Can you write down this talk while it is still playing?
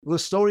The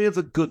story of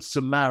the Good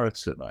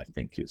Samaritan, I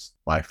think, is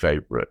my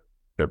favorite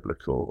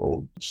biblical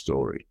old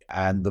story.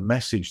 And the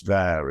message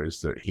there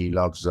is that he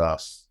loves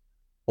us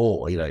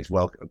all. He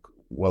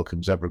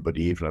welcomes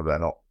everybody, even if they're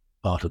not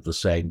part of the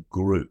same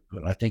group.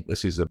 And I think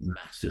this is a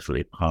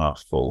massively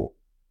powerful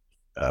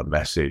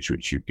message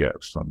which you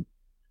get from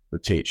the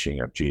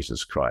teaching of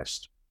Jesus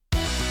Christ.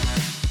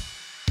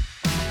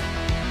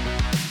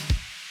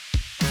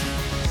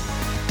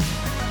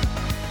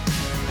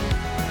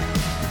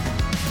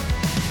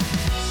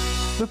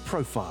 The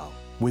Profile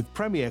with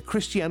Premier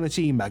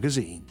Christianity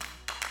Magazine.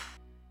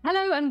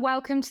 Hello and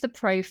welcome to The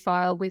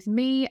Profile with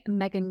me,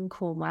 Megan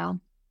Cornwell.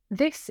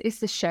 This is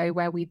the show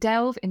where we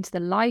delve into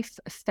the life,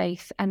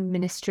 faith and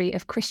ministry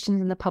of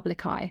Christians in the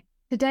public eye.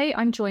 Today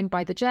I'm joined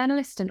by the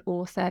journalist and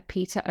author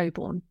Peter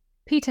Oborne.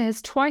 Peter has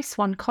twice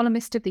won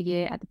Columnist of the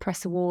Year at the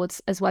Press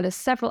Awards, as well as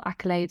several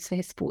accolades for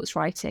his sports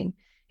writing.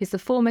 He's the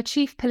former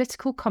chief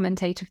political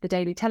commentator for the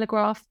Daily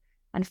Telegraph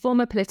and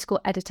former political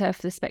editor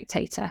for The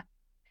Spectator.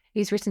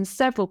 He's written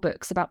several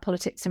books about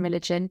politics and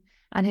religion,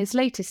 and his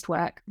latest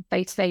work,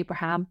 Faith of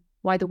Abraham,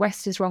 Why the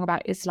West is Wrong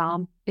About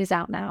Islam, is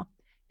out now.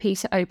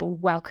 Peter Oborne,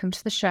 welcome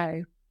to the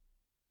show.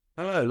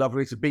 Hello,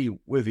 lovely to be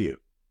with you.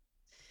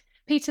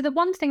 Peter, the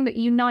one thing that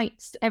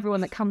unites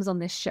everyone that comes on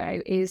this show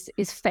is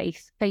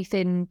faith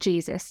in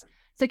Jesus.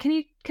 So can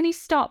you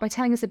start by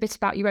telling us a bit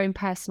about your own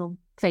personal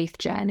faith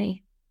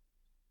journey?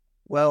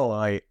 Well,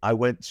 I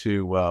went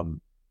to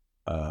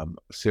a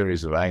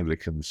series of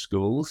Anglican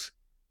schools.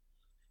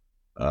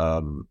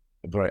 And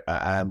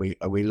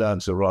we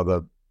learned a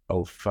rather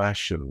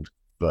old-fashioned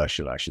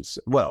version, I should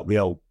say. Well,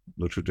 the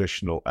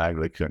traditional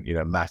Anglican,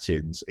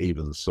 matins,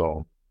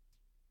 evensong,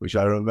 which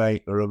I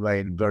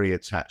remain very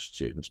attached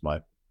to.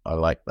 I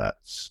like that.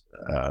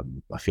 I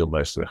feel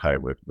most at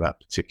home with that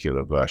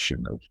particular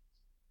version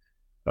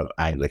of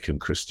Anglican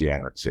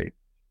Christianity.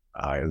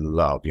 I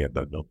love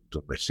the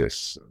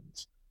Domitius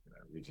and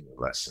reading the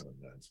lesson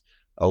and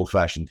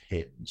old-fashioned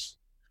hymns,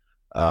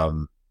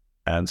 and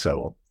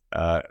so on.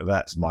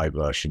 That's my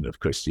version of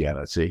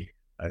Christianity,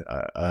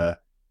 and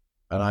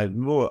I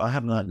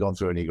haven't gone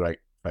through any great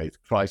faith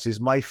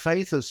crisis. My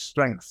faith has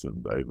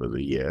strengthened over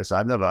the years.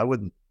 I've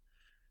been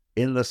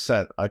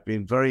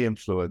very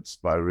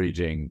influenced by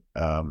reading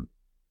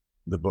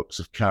the books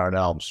of Karen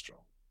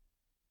Armstrong,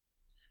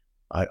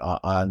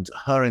 and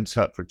her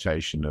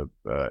interpretation of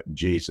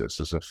Jesus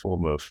as a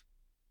form of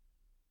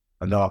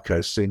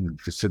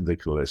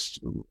anarcho-syndicalist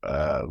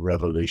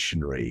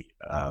revolutionary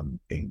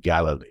in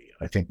Galilee.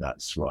 I think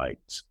that's right.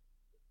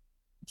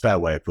 Fair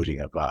way of putting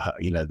it about her,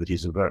 that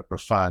he's a very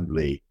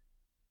profoundly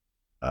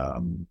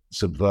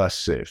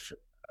subversive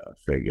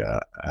figure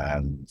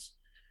and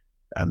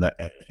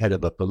the head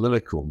of a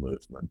political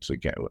movement to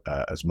get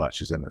as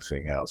much as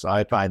anything else.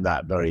 I find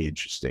that very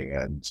interesting,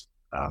 and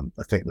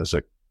I think there's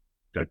a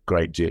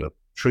great deal of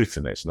truth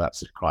in it, and that's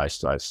the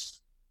Christ I've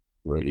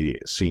really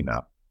seen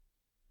up.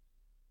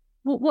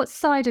 What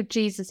side of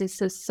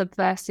Jesus'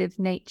 subversive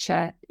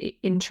nature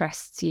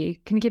interests you?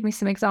 Can you give me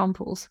some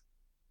examples?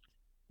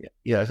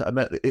 Yeah,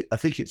 I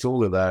think it's all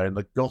there in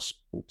the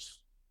Gospels.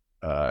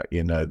 That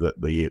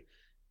the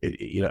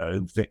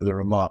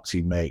remarks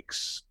he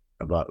makes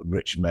about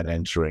rich men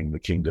entering the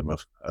kingdom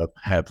of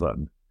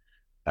heaven,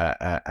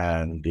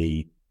 and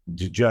the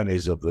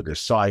journeys of the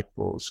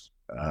disciples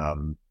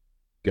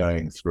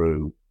going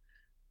through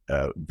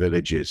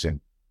villages in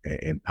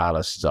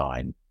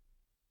Palestine.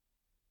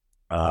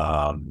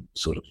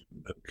 Sort of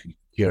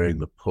curing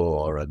the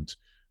poor and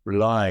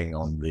relying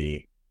on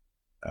the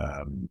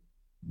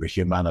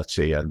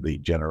humanity and the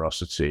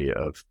generosity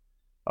of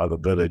other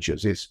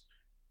villagers.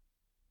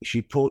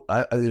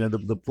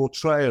 The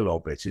portrayal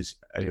of it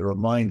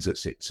reminds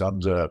us it's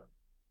under,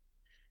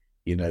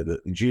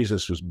 that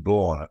Jesus was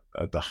born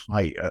at the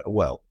height, at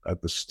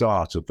the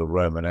start of the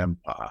Roman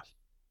Empire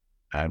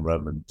and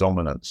Roman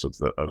dominance of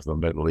the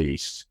Middle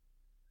East,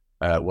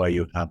 where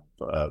you have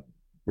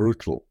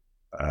brutal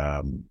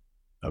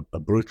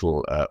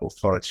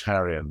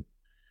authoritarian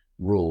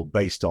rule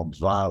based on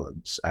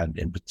violence, and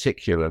in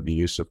particular the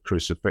use of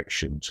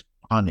crucifixion to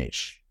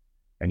punish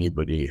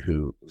anybody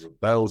who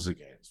rebels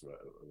against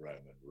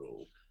Roman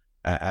rule.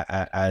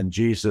 And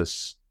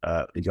Jesus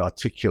is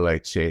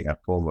articulating a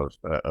form of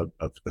an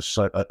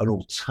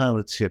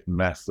alternative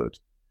method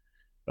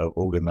of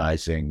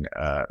organizing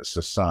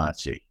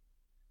society.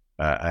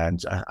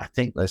 And I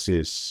think I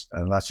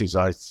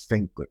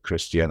think that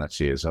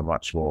Christianity is a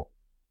much more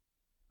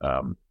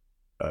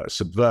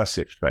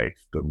subversive faith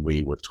than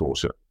we were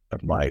taught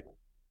at my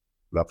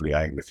lovely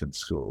Anglican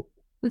school.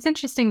 It's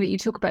interesting that you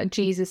talk about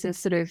Jesus as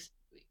sort of,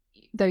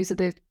 those are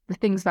the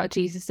things about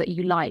Jesus that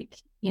you like,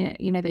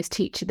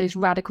 those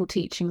radical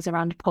teachings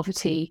around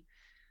poverty,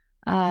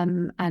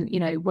 and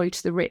woe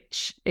to the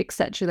rich,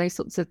 etc. Those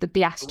sorts of the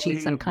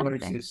Beatitudes and kind of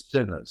thing.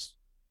 Sinners.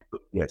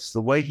 Yes,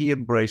 the way he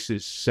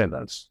embraces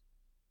sinners.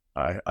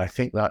 I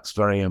think that's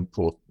very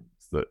important,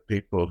 that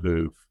people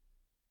who've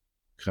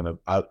kind of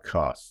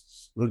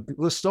outcasts.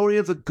 The story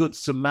of the Good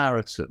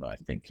Samaritan, I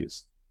think,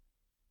 is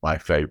my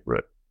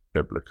favorite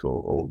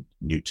biblical or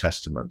New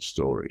Testament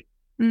story.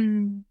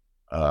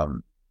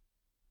 And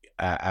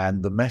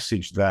the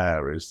message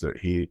there is that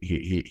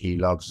he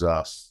loves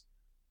us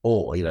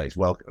all. He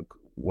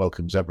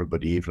welcomes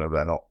everybody, even if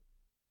they're not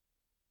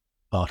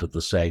part of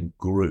the same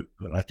group.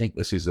 And I think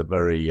this is a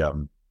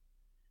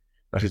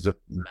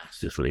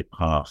massively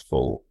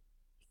powerful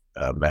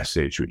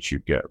message which you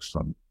get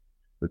from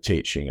the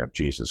teaching of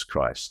Jesus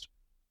Christ.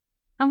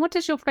 And what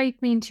does your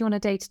faith mean to you on a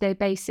day-to-day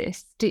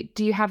basis? Do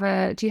you have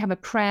a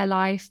prayer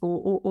life,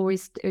 or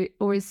is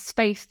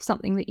faith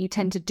something that you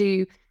tend to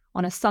do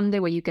on a Sunday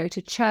where you go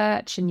to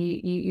church and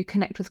you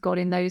connect with God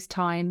in those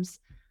times?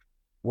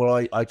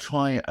 Well, I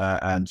try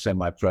and say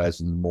my prayers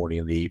in the morning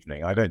and the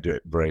evening. I don't do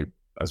it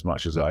as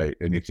much as I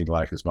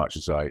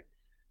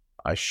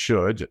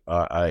should.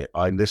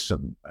 I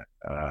listen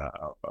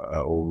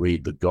or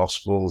read the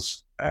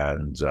Gospels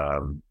and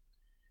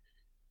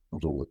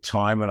not all the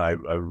time, and I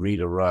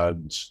read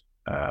around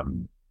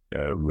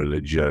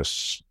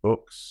religious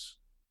books.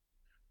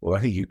 Well, I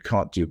think you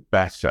can't do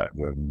better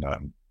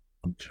than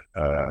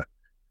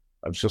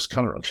I'm just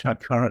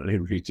currently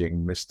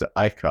reading Mr.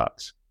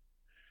 Eckhart,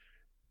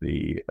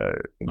 the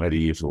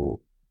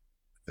medieval,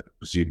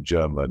 presumed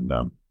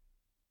German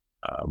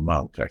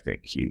monk. I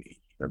think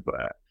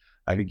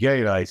and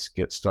again, I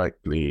get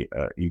slightly,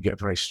 you get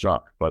very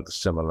struck by the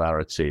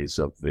similarities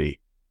of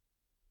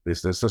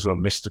there's this sort of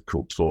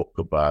mystical talk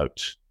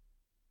about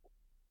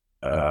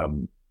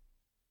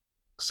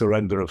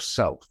surrender of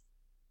self.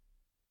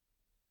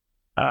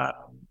 And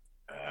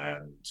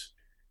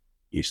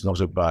it's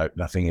not about,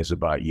 nothing is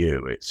about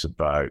you, it's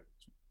about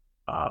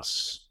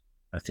us.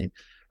 I think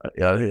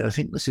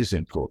this is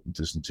important,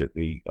 isn't it?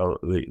 The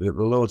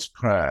Lord's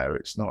Prayer,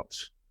 it's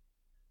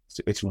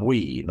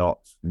we, not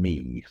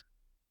me.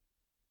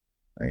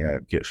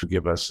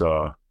 Forgive us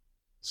our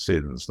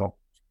sins, not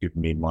forgive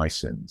me my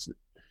sins.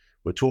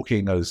 We're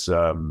talking as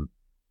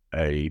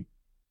a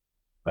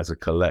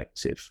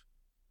collective,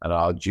 and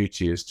our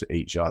duty is to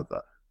each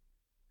other.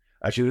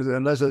 Actually,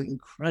 and there's an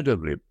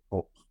incredibly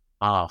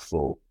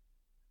powerful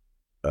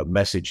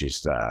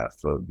messages there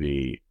for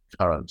the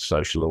current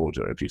social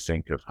order, if you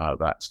think of how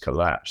that's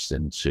collapsed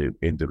into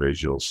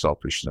individual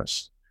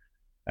selfishness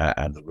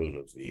and the rule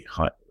of the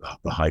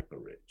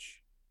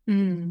hyper-rich.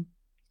 Mm.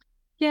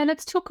 Yeah,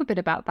 let's talk a bit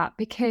about that,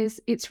 because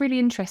it's really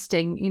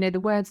interesting, the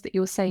words that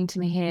you're saying to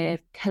me here,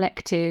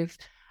 collective,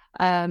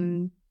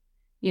 the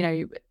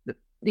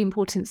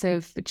importance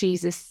of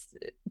Jesus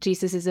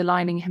is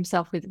aligning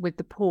himself with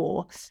the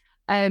poor.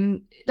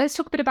 Let's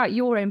talk a bit about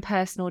your own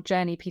personal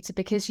journey, Peter,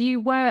 because you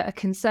were a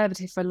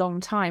conservative for a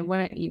long time,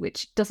 weren't you?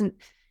 Which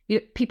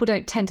people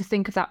don't tend to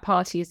think of that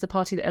party as the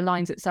party that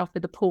aligns itself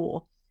with the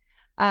poor.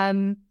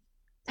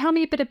 Tell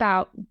me a bit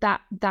about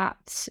that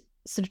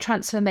sort of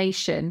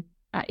transformation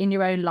in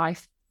your own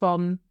life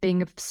from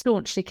being a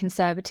staunchly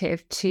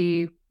conservative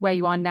to where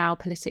you are now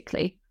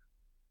politically.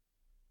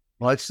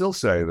 Well, I'd still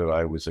say that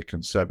I was a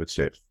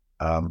conservative,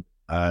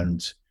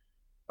 and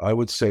I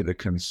would say the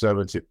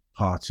Conservative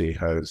Party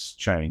has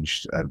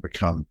changed and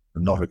become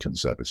not a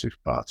conservative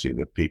party.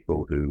 The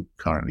people who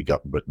currently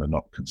govern Britain are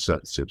not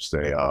conservatives.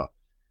 They are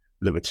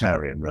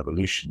libertarian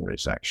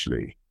revolutionaries,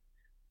 actually,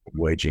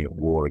 waging a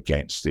war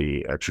against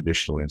the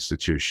traditional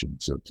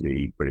institutions of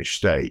the British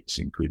state,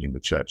 including the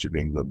Church of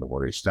England and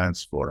what it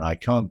stands for.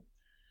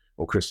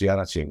 Or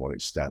Christianity and what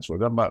it stands for.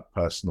 I'm about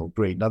personal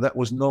greed. Now, that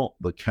was not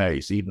the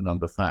case even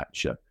under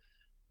Thatcher.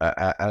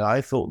 And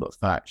I thought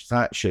that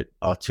Thatcher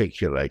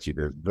articulated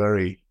a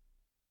very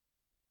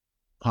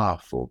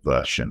powerful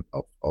version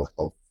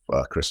of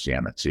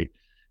Christianity.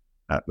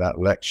 At that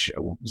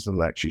lecture, what was the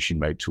lecture she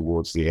made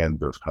towards the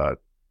end of her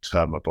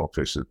term of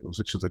office? It was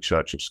to the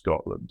Church of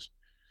Scotland,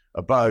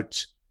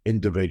 about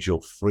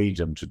individual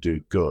freedom to do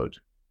good.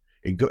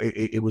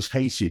 It was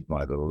hated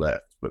by the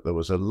left, but there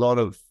was a lot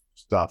of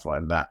stuff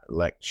in that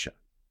lecture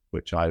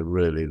which I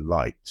really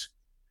liked,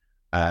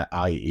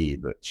 i.e.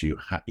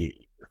 that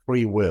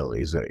free will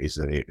is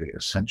an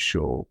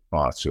essential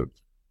part of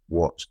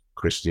what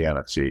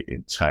Christianity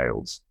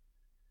entails.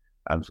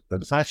 And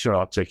Thatcher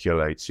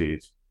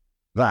articulated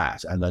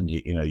that, and then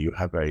you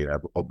have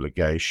an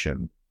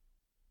obligation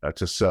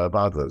to serve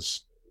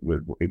others.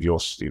 If you're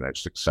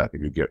success,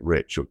 if you get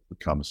rich or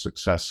become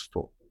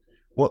successful.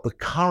 What the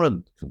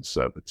current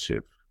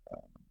Conservative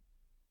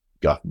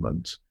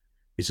government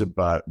is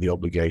about, the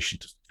obligation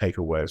to take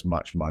away as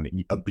much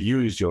money,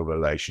 abuse your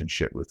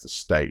relationship with the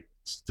state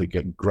to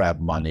grab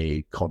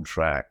money,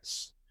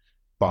 contracts,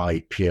 buy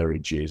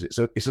peerages. It's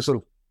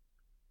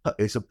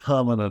a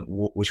permanent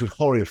war, which would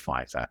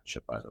horrify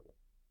Thatcher, by the way.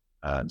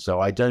 And so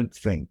I don't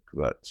think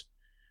that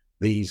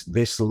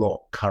this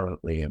lot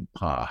currently in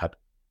power had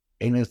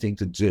anything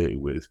to do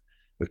with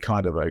the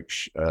kind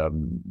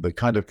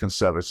of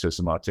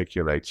conservatism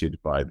articulated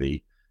by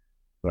the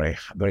very,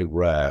 very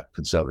rare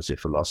conservative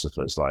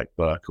philosophers like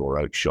Burke or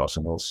Oakeshott,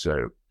 and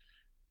also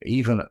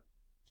even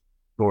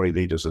Tory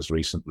leaders as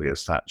recently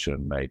as Thatcher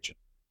and Major,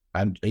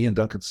 and Ian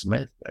Duncan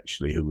Smith,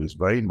 actually, who was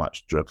very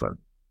much driven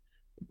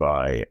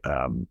by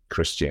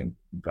Christian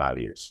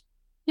values.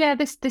 Yeah,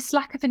 this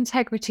lack of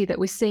integrity that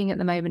we're seeing at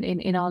the moment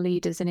in our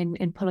leaders and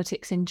in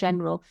politics in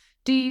general.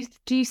 Do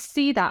you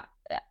see that?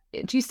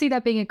 Do you see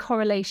there being a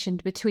correlation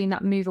between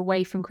that move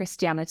away from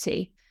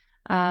Christianity,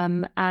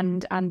 and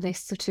this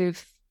sort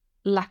of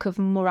lack of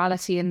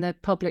morality in the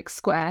public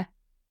square?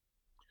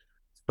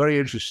 Very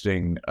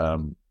interesting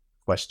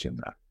question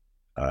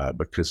that,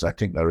 because I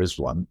think there is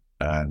one.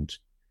 And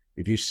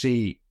if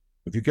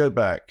you go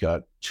back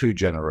 2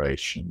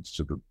 generations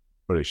to the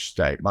British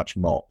state, much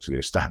more to the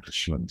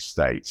establishment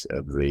state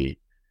of the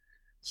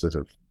sort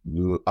of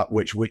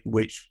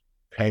which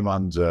came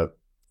under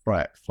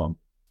threat from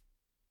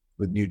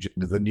the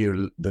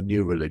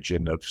new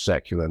religion of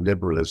secular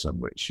liberalism,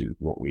 which is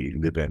what we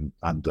live in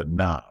under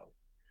now,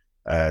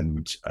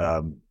 and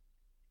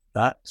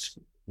that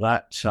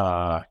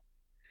that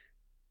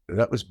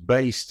that was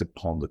based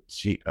upon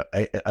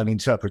an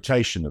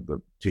interpretation of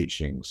the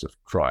teachings of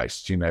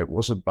Christ. It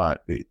wasn't about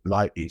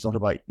life. It's not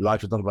about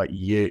life. It's not about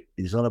you.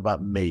 It's not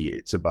about me.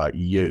 It's about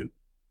you.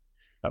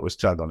 That was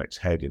turned on its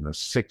head in the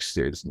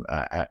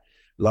 60s.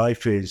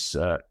 Life is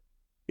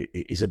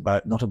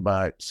about not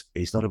about.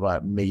 It's not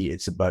about me.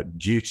 It's about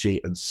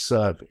duty and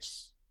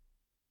service.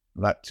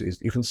 That is,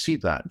 you can see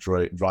that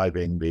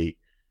driving the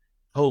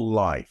whole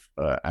life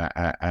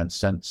and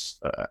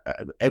sense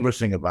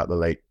everything about the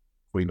late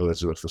Queen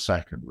Elizabeth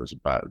II was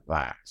about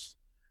that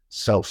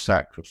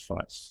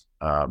self-sacrifice.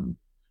 I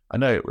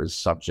know it was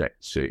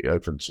subject to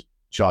open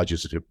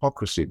charges of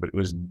hypocrisy, but it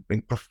was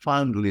being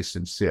profoundly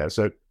sincere.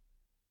 So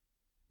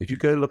if you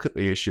go look at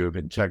the issue of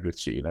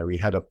integrity, we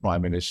had a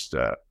prime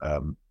minister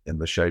in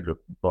the shape of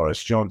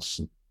Boris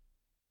Johnson,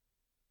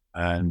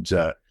 and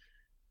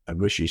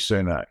Rishi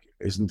Sunak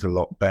isn't a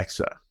lot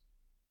better,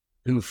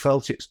 who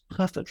felt it's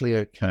perfectly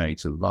okay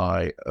to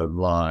lie and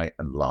lie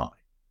and lie.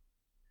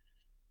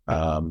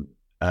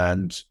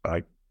 And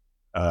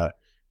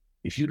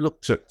if you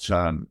looked at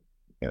the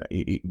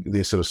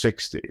sort of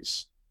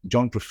 60s,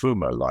 John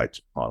Profumo lied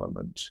to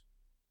Parliament.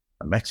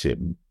 I met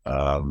him,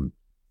 and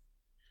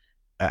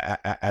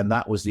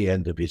that was the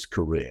end of his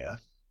career.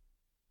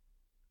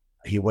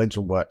 He went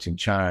and worked in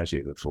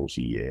charity for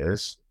 40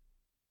 years.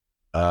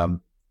 And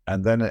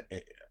then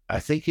I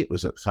think it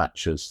was at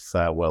Thatcher's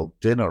farewell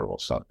dinner or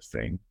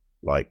something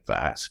like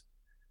that,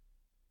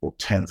 or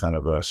 10th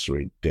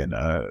anniversary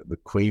dinner, the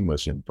Queen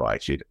was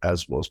invited,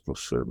 as was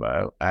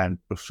Profumo, and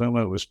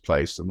Profumo was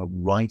placed on the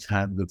right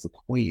hand of the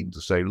Queen to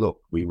say,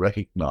 look, we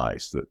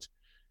recognize that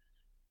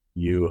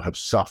you have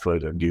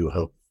suffered and you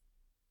have,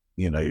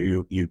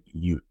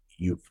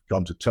 you've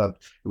gone to terms.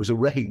 It was a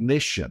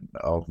recognition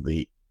of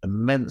the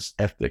immense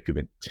ethic of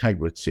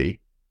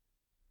integrity,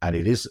 and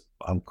it is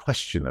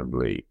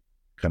unquestionably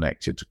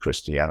connected to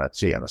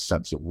Christianity and a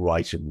sense of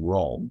right and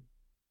wrong,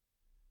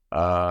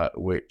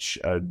 which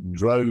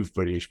drove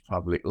British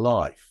public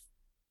life.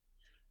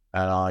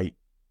 And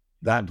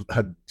that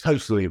had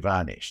totally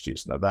vanished.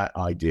 That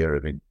idea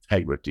of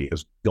integrity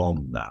has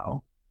gone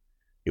now.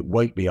 It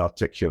won't be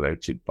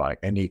articulated by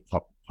any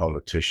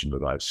politician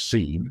that I've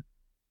seen.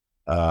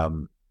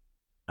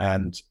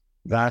 And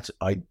that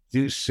I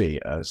do see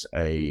as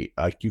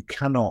you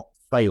cannot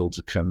fail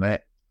to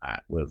connect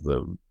that with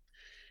the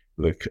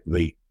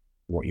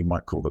what you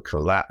might call the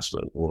collapse,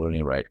 or at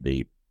any rate,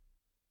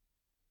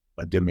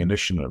 a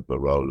diminution of the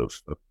role of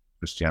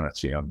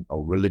Christianity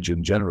or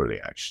religion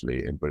generally,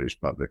 actually, in British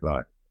public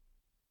life.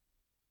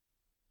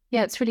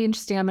 Yeah, it's really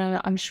interesting. I mean,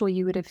 I'm sure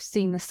you would have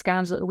seen the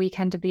scandal at the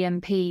weekend of the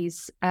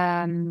MPs,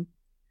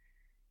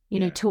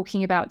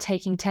 talking about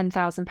taking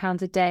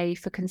 £10,000 a day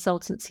for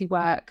consultancy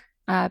work.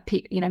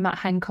 Matt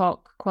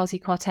Hancock, Kwasi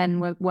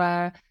Kwarteng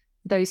were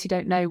those who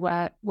don't know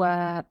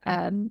were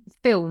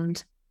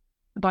filmed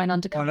by an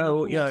undercover. I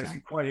know, yeah, it's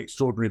quite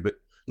extraordinary. But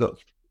look,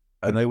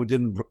 and they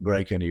didn't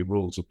break any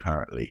rules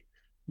apparently,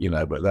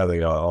 but there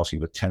they are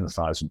asking for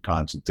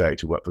 £10,000 a day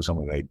to work for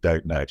someone they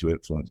don't know to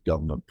influence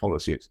government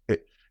policy.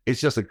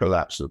 It's just a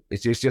collapse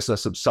it's just a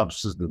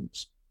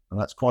subsistence. And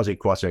that's Kwasi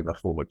Kwarteng, the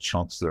former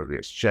Chancellor of the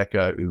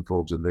Exchequer,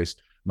 involved in this.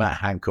 Matt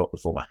Hancock, the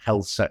former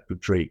Health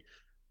Secretary.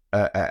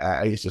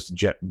 It's just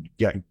get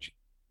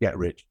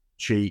rich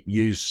cheap,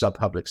 use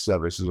public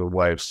service as a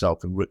way of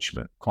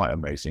self-enrichment. Quite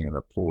amazing and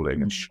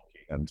appalling and shocking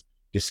and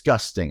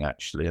disgusting,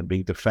 actually, and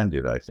being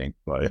defended, I think,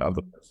 by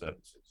other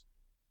services.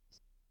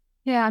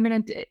 Yeah, I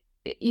mean,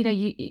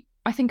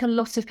 I think a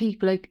lot of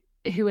people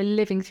who are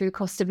living through the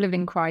cost of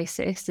living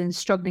crisis and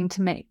struggling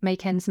to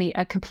make ends meet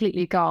are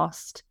completely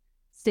aghast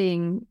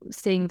seeing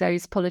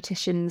those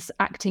politicians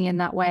acting in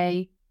that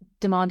way,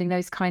 demanding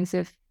those kinds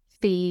of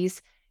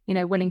fees,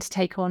 willing to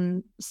take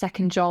on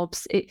second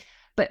jobs.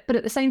 But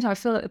at the same time, I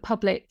feel like the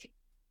public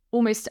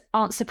almost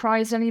aren't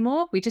surprised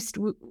anymore. You just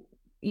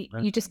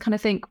kind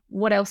of think,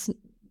 what else?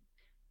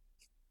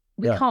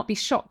 We can't be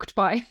shocked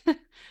by.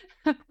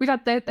 We've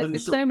had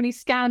there's so many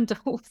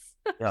scandals.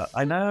 Yeah,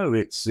 I know.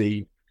 It's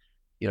the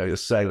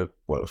sale of,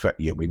 well, in fact,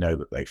 we know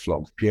that they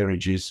flogged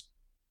peerages.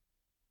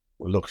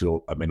 Well, look at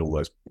all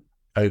those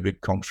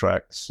COVID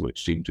contracts,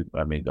 which seem to,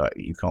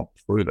 you can't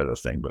prove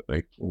anything, but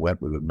they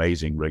went with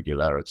amazing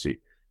regularity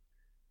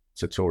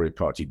to Tory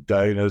party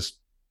donors.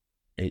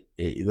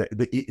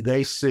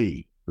 they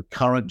see the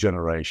current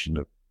generation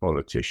of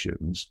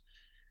politicians,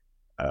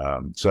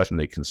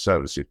 certainly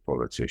conservative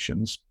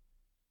politicians,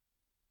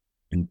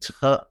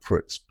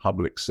 interprets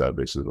public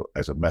service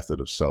as a method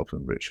of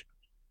self-enrichment.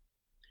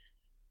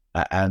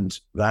 And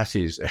that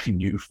is a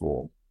new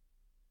form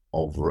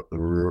of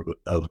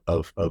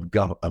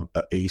government,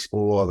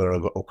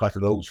 or quite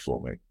an old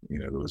form.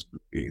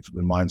 It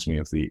reminds me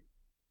of the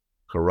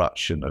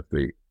corruption of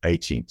the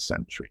 18th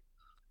century,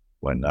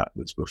 when that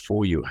was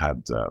before you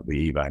had the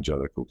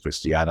evangelical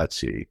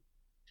Christianity,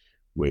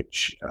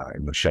 which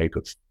in the shape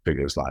of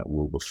figures like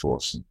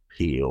Wilberforce and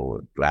Peel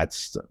and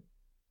Gladstone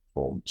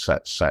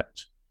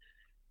set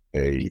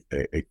a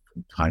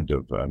kind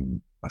of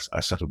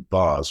a set of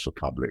bars for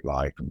public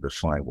life and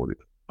defined what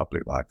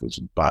public life was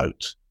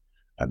about.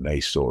 And they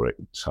saw it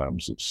in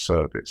terms of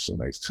service, and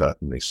they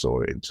certainly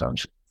saw it in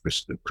terms of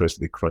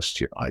the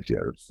Christian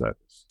idea of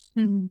service.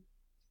 Mm-hmm.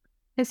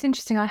 It's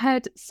interesting. I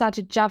heard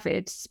Sajid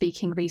Javid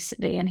speaking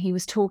recently, and he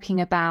was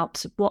talking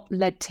about what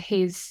led to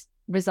his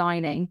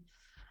resigning,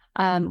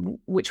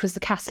 which was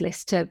the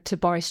catalyst to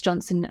Boris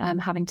Johnson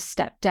having to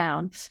step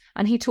down.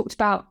 And he talked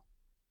about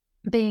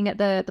being at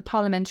the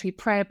parliamentary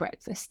prayer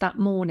breakfast that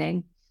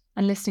morning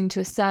and listening to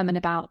a sermon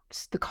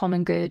about the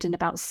common good and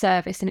about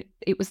service. And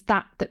it was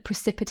that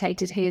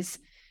precipitated his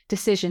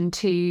decision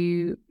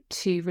to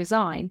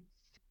resign.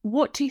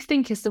 What do you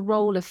think is the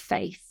role of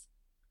faith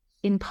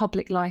in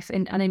public life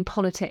and in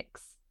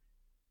politics?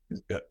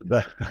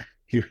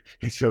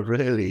 It's a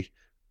really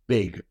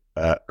big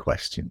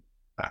question.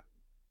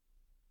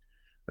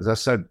 As I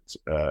said,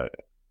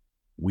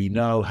 we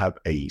now have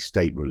a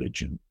state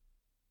religion,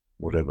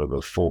 whatever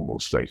the formal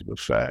state of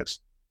affairs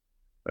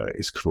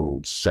is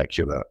called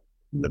secular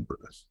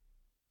liberalism.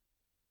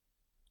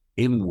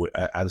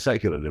 And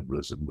secular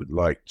liberalism would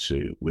like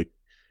to,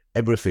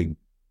 everything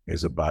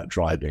is about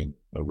driving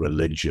a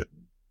religion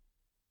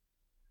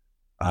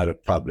out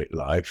of public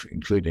life,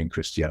 including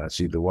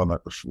Christianity. The one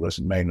that was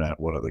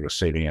one of the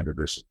receiving end of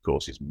this, of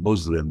course, is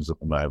Muslims at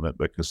the moment,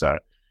 because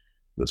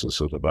there's a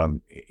sort of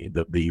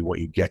what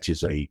you get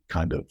is a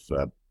kind of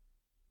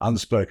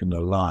unspoken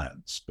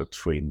alliance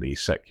between the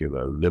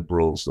secular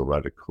liberals, the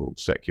radical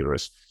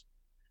secularists,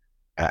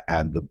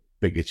 and the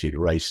bigoted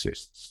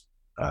racists.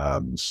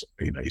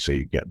 So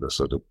you get the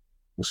sort of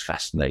this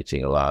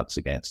fascinating alliance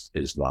against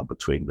Islam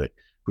between the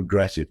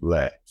progressive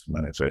left,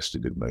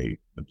 manifested in the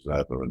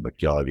Observer and the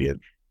Guardian,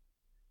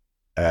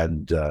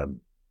 and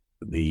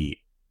the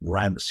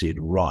rancid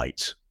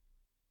right,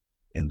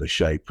 in the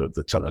shape of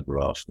the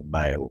Telegraph, the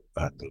Mail,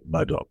 and the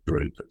Murdoch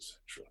Group,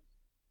 etc.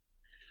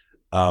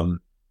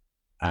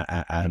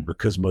 And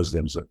because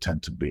Muslims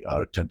tend to be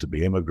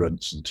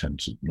immigrants and tend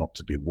to not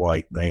to be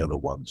white, they are the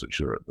ones which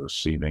are at the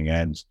receiving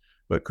ends.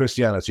 But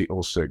Christianity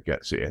also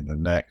gets it in the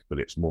neck, but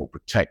it's more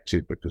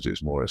protected because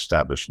it's more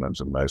establishment,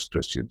 and most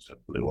Christians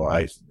have blue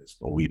eyes,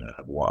 or we don't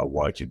have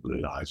white and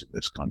blue eyes in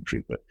this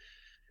country. But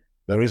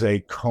there is a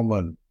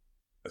common,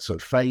 so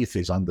faith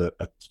is under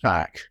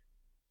attack,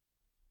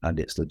 and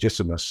its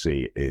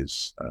legitimacy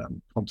is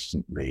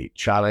constantly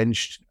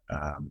challenged.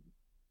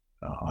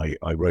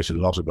 I wrote a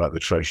lot about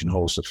the Trojan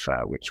Horse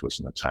affair, which was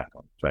an attack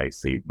on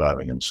faith. The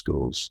Birmingham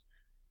schools,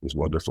 these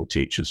wonderful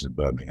teachers in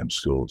Birmingham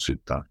schools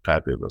who'd done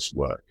fabulous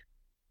work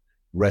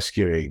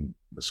rescuing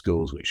the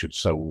schools which are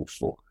so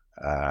awful.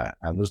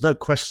 And there's no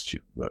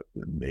question that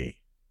the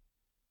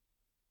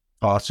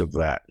part of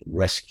that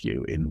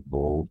rescue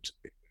involved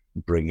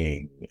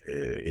bringing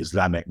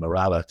Islamic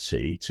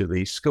morality to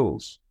these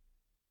schools.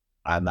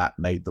 And that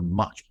made them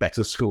much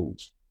better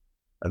schools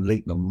and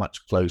linked them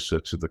much closer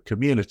to the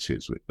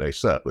communities which they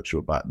serve, which are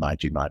about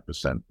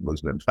 99%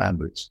 Muslim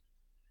families.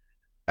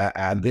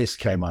 And this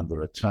came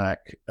under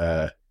attack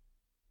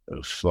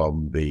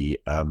from the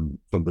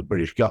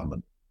British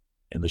government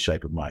in the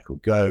shape of Michael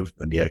Gove,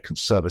 the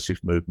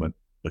neoconservative movement,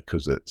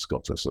 because it's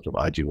got a sort of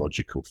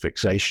ideological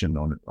fixation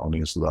on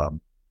Islam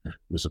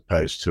as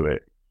opposed to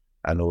it.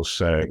 And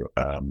also,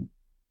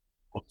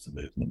 what's the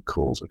movement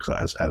called?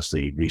 As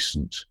the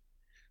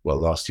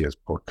last year's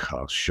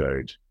podcast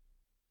showed,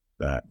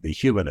 that the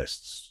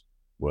humanists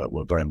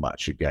were very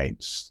much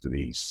against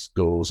these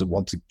schools and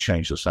wanted to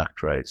change the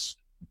sack rates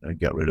and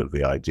get rid of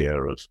the idea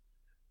of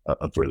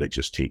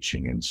religious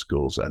teaching in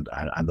schools. And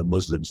the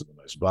Muslims are the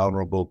most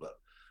vulnerable, but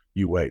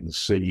you wait and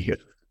see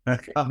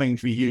coming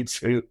for you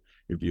too,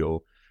 if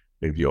you're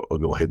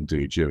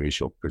Hindu,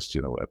 Jewish, or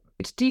Christian, or whatever.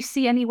 Do you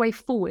see any way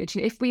forward?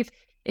 If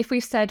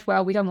we've said,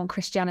 well, we don't want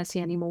Christianity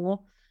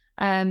anymore,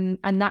 and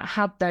that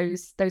had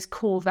those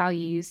core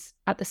values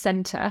at the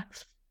centre,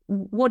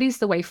 what is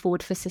the way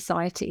forward for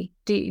society?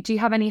 Do you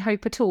have any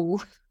hope at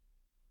all?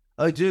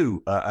 I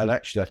do, and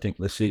actually, I think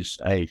this is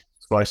a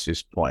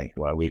crisis point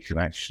where we can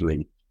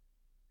actually.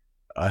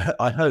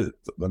 I hope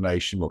that the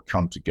nation will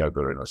come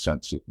together in a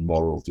sense of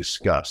moral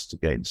disgust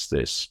against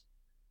this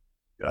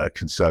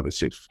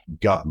conservative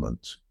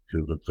government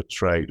who have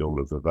betrayed all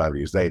of the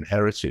values they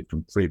inherited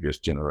from previous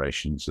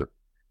generations of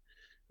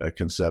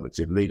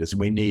conservative leaders.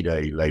 And we need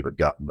a Labour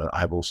government.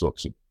 I have all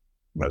sorts of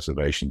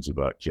reservations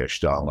about Keir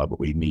Starmer, but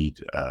we need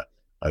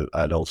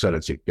an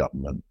alternative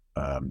government,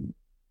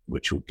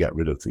 which will get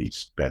rid of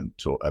these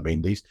bent, or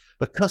these,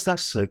 because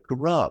that's so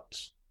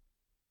corrupt,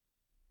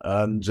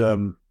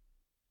 and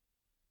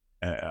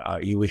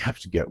we have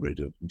to get rid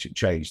of,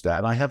 change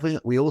that. And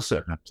we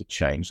also have to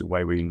change the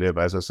way we live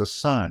as a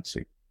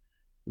society.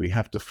 We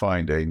have to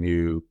find a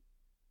new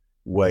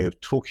way of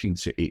talking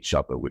to each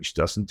other, which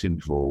doesn't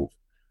involve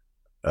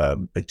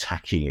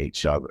attacking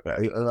each other.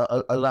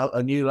 Allow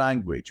a new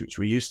language, which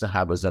we used to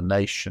have as a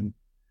nation.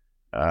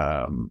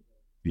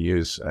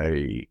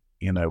 We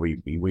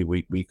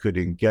could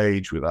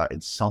engage without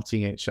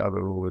insulting each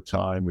other all the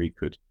time. We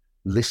could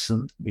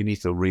listen. We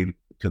need to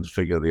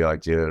reconfigure the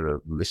idea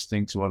of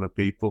listening to other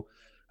people.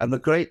 And the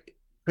great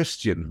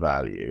Christian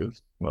value,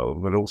 well,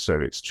 but also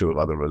it's true of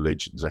other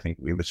religions. I think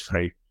it's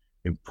very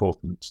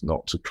important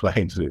not to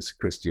claim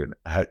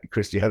that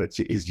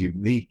Christianity is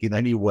unique in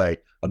any way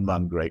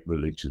among great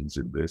religions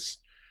in this.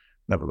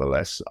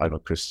 Nevertheless, I'm a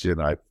Christian.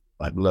 I've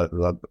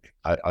learned,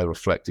 I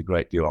reflect a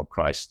great deal on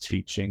Christ's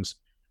teachings.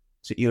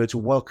 To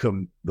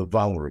welcome the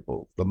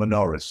vulnerable, the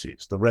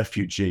minorities, the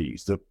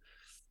refugees, the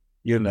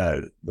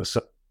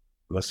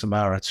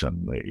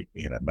Samaritan,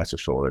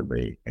 metaphor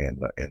in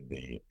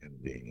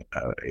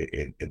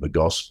the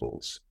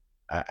Gospels,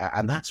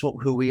 and that's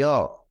who we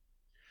are.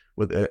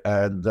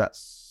 And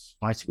that's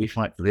we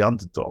fight for the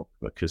underdog,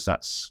 because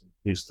that's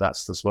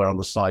we're on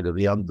the side of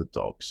the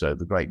underdog. So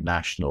the great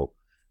national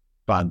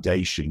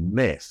foundation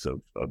myth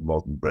of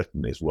modern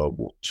Britain is World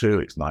War II.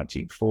 It's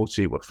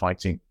 1940. We're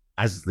fighting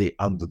as the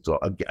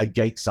underdog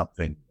against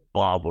something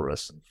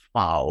barbarous and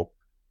foul,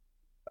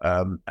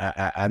 and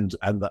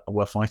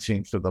we're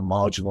fighting for the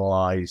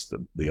marginalized,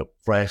 the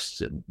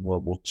oppressed. In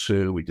World War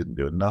II, we didn't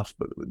do enough,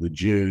 but the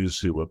Jews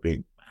who were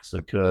being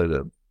massacred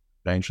and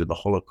danger of the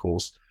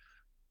Holocaust.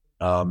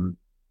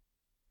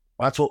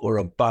 That's what we're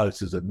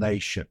about as a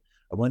nation,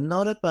 and we're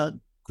not about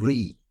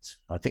greed.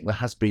 I think there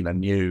has been a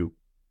new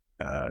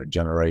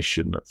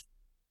generation of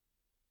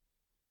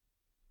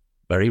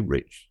very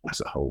rich as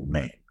a whole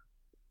men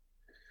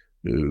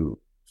who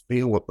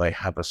feel that they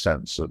have a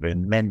sense of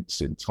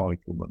immense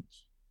entitlement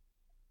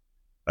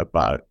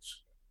about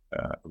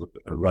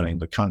running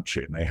the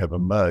country, and they have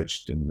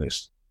emerged in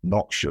this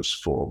noxious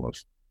form of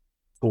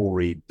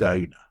Tory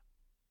donor.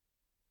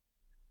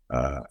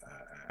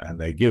 And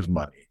they give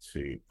money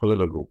to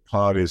political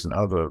parties and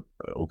other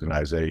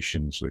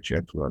organizations which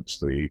influence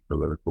the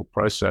political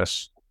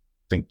process,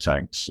 think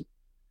tanks.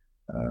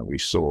 We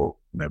saw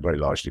very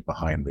largely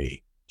behind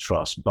the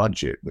Truss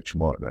budget, which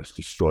more or less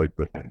destroyed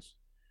Britain's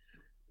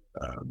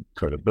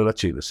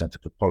credibility, the Centre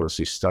for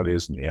Policy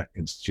Studies and the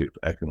Institute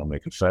for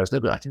Economic Affairs.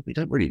 But I think we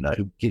don't really know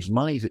who gives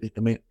money.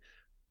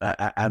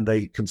 And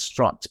they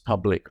construct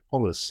public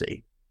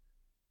policy.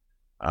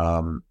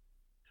 And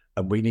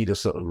we need to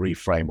sort of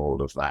reframe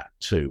all of that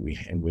too.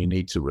 We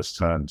need to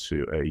return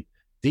to a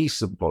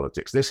decent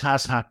politics. This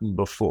has happened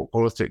before.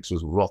 Politics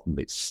was rotten.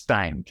 It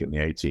stank in the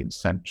 18th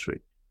century.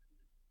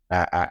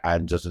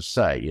 And as I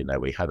say,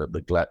 we had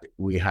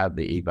the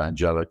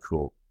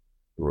evangelical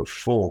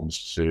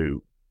reforms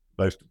to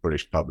both the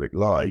British public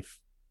life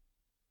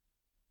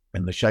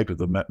in the shape of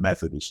the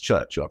Methodist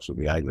Church. After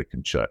the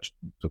Anglican Church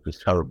took a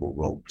terrible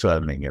wrong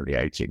turning in the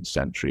 18th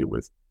century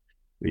with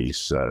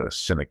these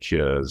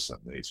sinecures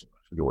and these, I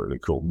forget what they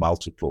call,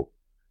 multiple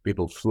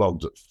people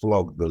flogged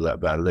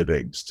their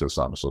livings to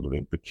some sort of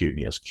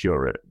impecunious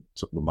curate,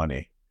 took the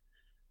money.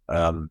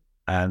 The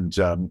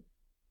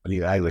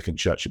Anglican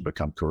Church had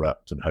become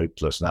corrupt and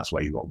hopeless, and that's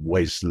why you got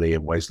Wesley,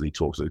 and Wesley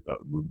talks about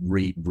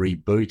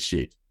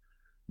rebooted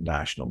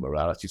national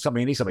morality.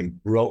 You need something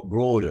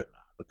broader,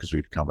 because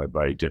we've become a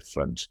very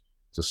different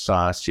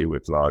society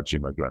with large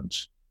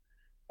immigrants.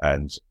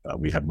 And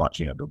we have much,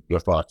 the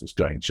fastest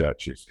growing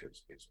church is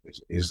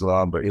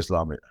Islam, but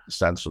Islam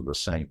stands for the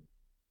same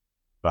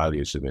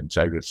values of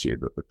integrity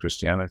that the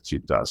Christianity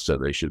does, so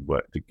they should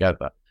work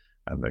together.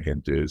 And the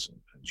Hindus and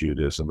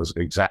Judaism was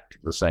exactly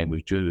the same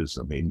with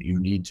Judaism. You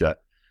need to,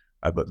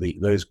 but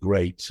those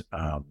great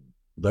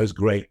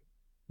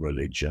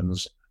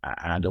religions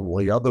and all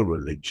the other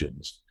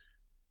religions,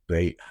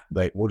 they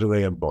what do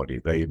they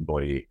embody? They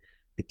embody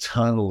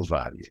eternal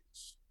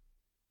values.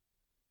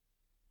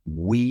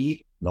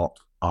 We, not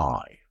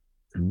I.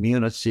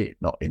 Community,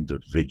 not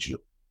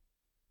individual.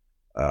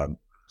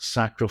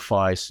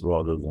 Sacrifice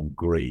rather than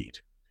greed.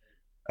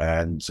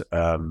 And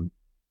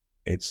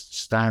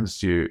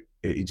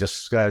it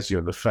just scares you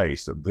in the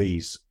face of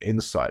these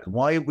insights.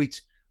 Why are we?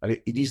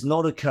 It is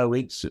not a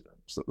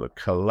coincidence that the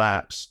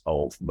collapse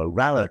of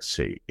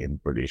morality in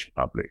British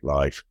public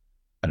life,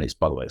 and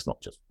by the way, it's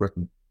not just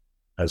Britain,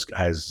 has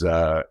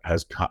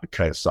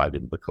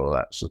coincided with the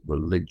collapse of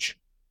religion.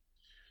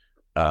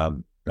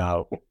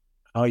 Now,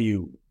 how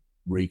you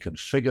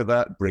reconfigure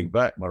that, bring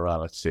back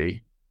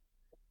morality,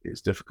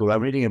 it's difficult.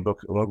 I'm reading a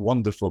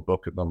wonderful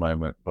book at the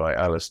moment by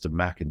Alistair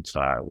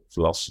MacIntyre, a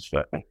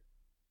philosopher,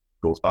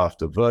 called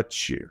After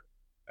Virtue.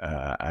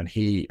 And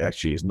he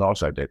actually is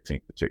not, I don't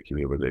think,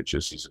 particularly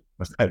religious.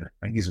 I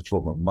think he's a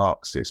former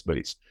Marxist, but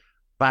it's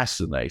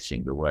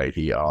fascinating the way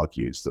he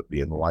argues that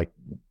the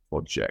Enlightenment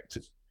project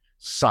is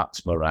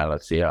sucked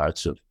morality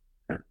out of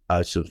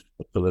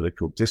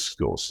political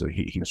discourse. So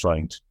he's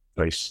trying to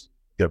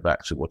go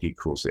back to what he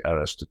calls the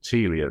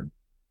Aristotelian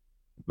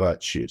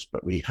virtues.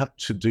 But we have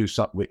to do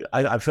something.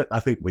 I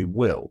think we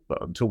will,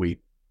 but until we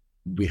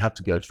have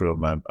to go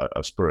through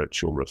a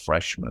spiritual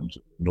refreshment,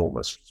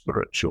 enormous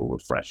spiritual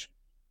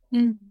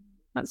refreshment.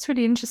 That's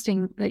really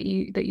interesting that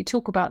you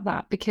talk about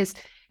that, because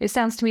it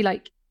sounds to me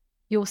like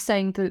you're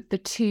saying that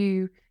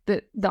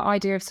the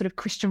idea of sort of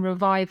Christian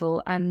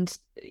revival and,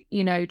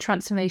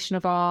 transformation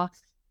of our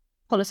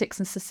politics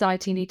and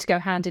society need to go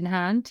hand in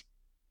hand.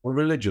 Well,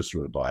 religious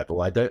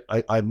revival.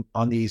 I'm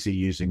uneasy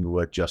using the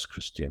word just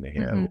Christian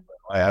here. Mm-hmm.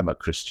 I am a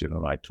Christian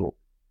and I talk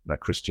in a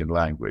Christian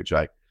language.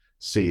 I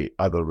see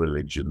other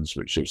religions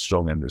which are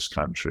strong in this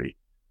country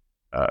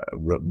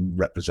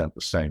represent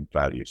the same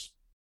values.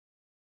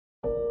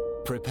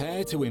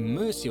 Prepare to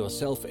immerse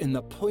yourself in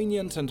the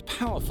poignant and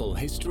powerful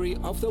history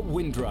of the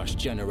Windrush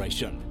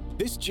generation.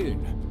 This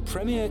June,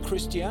 Premier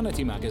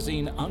Christianity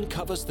magazine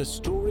uncovers the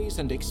stories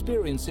and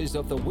experiences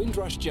of the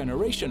Windrush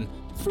generation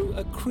through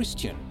a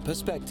Christian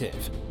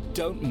perspective.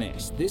 Don't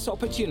miss this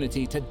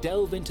opportunity to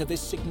delve into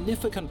this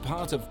significant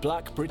part of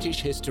Black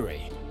British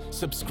history.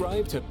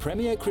 Subscribe to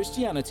Premier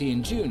Christianity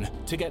in June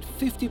to get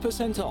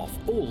 50% off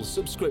all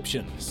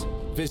subscriptions.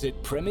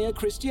 Visit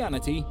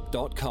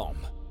premierchristianity.com.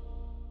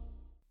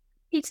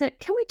 Peter,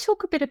 can we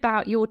talk a bit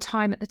about your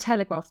time at the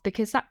Telegraph?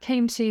 Because that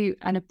came to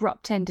an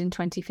abrupt end in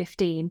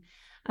 2015.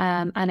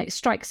 And it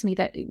strikes me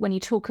that when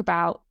you talk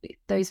about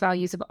those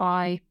values of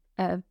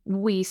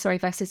we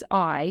versus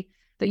I,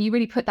 that you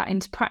really put that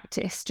into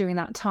practice during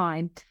that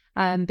time,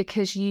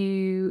 because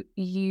you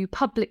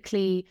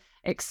publicly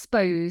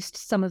exposed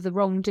some of the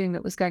wrongdoing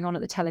that was going on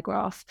at the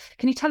Telegraph.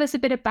 Can you tell us a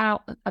bit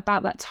about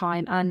that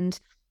time and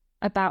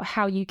about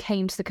how you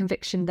came to the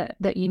conviction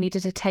that you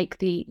needed to take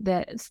the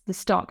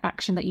stark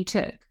action that you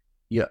took?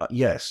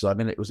 Yes. I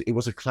mean, it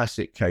was a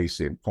classic case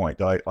in point.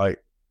 The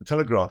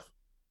Telegraph,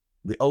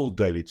 the old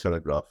Daily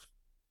Telegraph,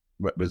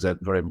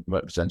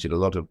 represented a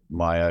lot of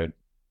my own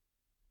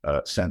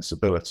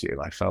sensibility, and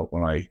I felt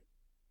when I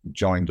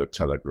joined the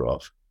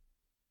Telegraph,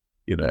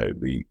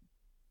 it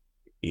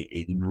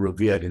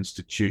revered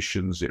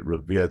institutions, it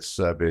revered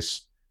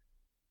service.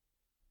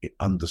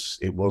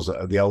 It was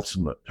the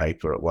ultimate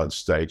paper at one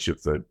stage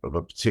of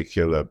a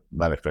particular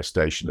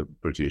manifestation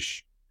of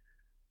British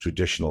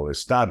traditional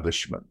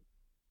establishment,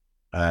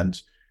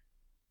 and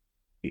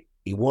it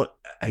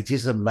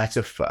is a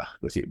metaphor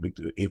that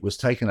it was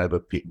taken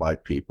over by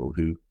people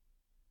who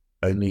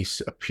only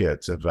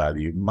appeared to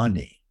value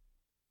money,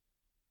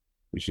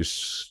 which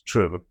is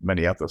true of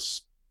many other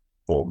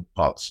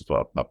parts of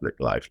our public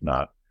life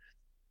now,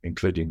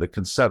 including the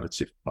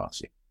Conservative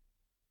Party,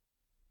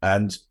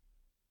 and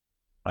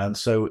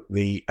so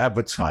the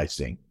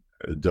advertising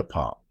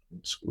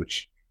department,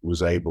 which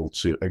was able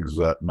to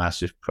exert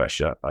massive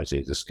pressure, as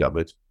they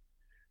discovered,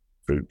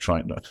 through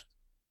trying to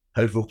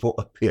over what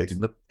appeared in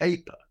the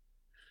paper.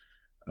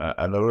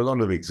 And there are a lot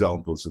of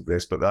examples of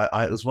this, but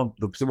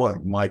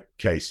my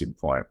case in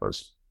point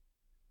was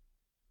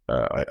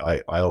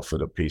I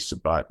offered a piece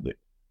about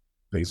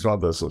these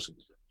rather sort of,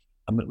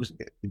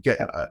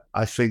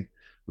 I think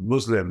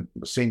Muslims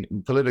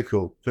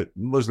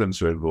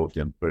who are involved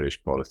in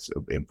British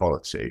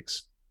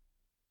politics,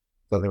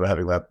 so they were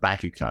having their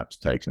bank accounts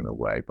taken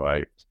away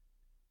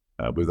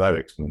without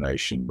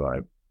explanation by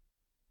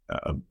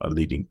a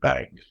leading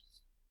bank,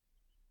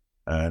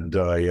 and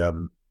I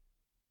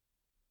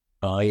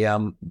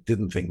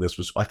didn't think this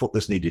was. I thought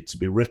this needed to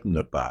be written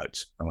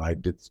about, and I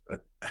did.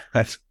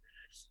 I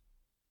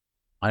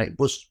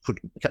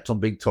kept on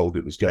being told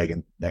it was going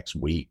in next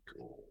week.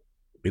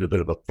 Been a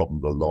bit of a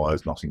problem with the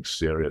lawyers, nothing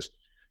serious.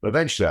 But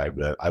eventually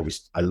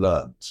I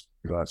learned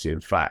that in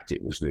fact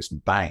it was this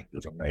bank that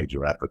was a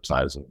major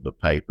advertiser of the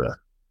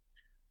paper.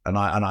 And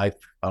I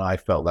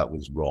felt that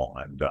was wrong.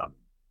 And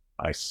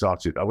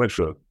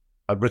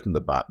I'd written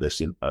about this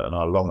in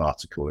a long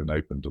article in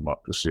Open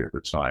Democracy at the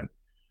time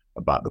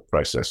about the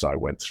process I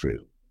went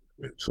through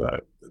with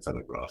the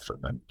Telegraph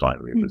and then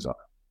finally resigned.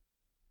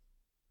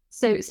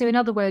 So in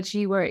other words,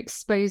 you were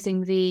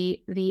exposing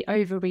the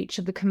overreach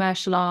of the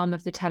commercial arm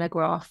of the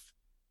Telegraph,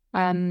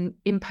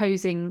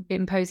 imposing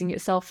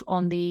itself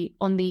on the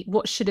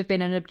what should have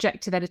been an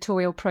objective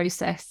editorial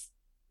process.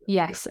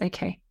 Yes,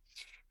 okay.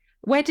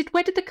 Where did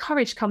the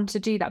courage come to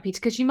do that, Peter?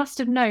 Because you must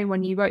have known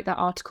when you wrote that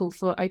article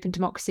for Open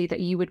Democracy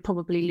that you would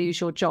probably lose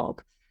your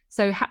job.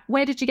 So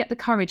where did you get the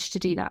courage to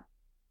do that?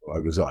 Well, I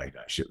resigned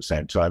actually at the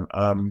same time.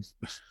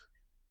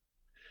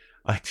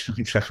 I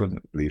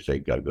definitely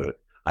think I got it.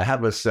 I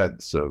have a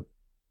sense of,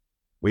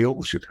 we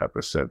all should have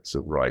a sense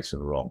of right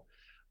and wrong.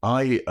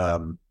 I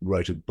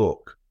wrote a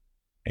book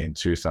in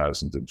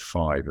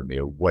 2005 in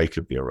the wake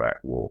of the Iraq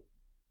War,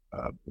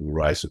 the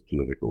rise of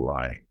political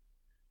lying.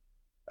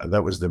 And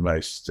that was the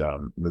most,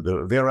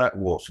 the Iraq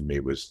War for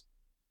me was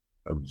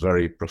a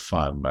very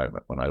profound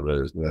moment when I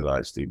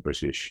realized the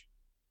British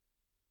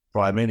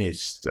Prime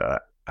Minister,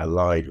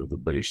 allied with the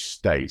British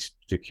state,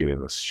 particularly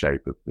in the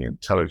shape of the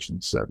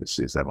intelligence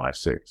services,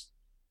 MI6,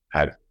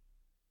 had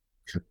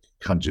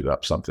conjured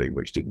up something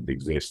which didn't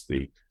exist,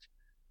 the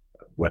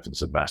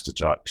weapons of mass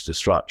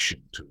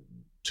destruction,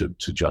 to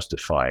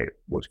justify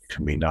what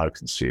we now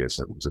can see as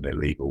it was an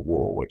illegal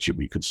war, which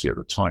we could see at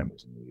the time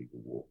was an illegal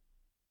war.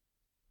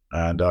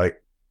 And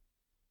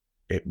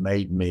it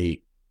made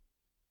me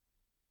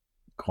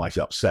quite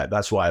upset.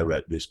 That's why I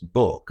wrote this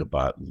book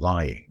about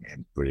lying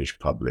in British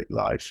public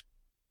life,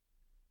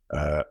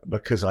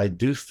 because I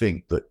do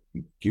think that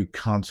you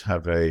can't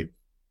have a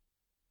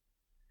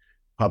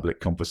public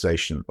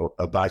conversation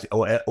about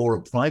or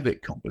a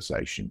private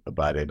conversation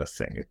about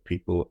anything if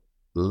people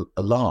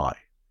lie.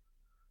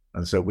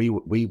 And so we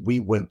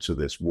went to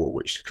this war,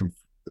 which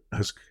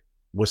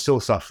we're still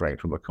suffering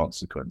from the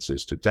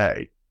consequences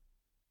today,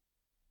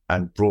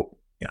 and brought,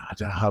 I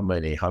don't know how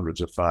many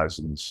hundreds of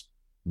thousands,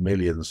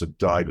 millions have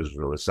died as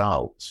a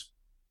result,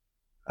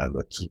 and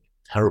the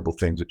terrible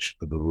things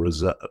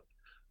that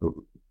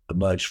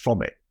emerged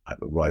from it, like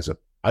the rise of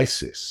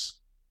ISIS,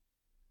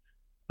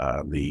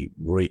 the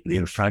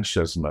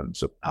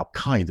enfranchisement of Al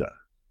Qaeda,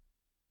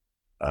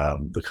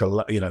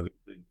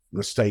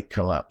 the state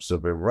collapse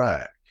of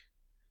Iraq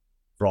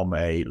from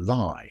a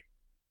lie,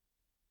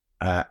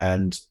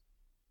 and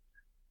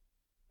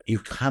you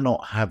can't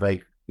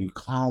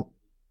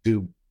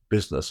do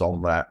business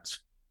on that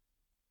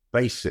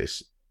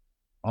basis,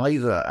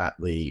 either at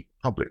the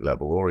public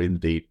level, or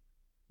indeed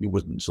you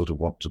wouldn't sort of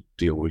want to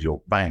deal with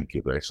your bank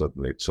if they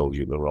suddenly told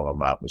you the wrong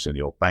amount was in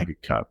your bank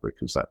account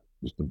because that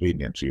was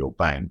convenient to your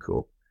bank,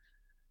 or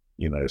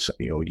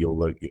anybody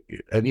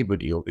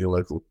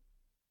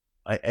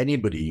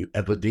you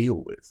ever deal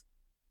with,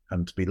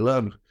 and to be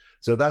learned.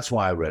 So that's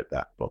why I wrote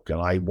that book,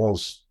 and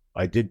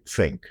I did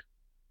think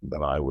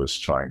that I was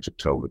trying to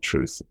tell the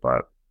truth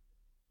about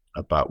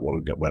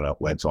what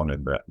went on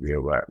in the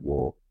Iraq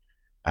War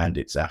and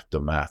its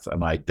aftermath,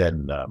 and I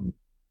then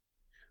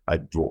I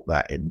brought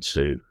that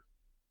into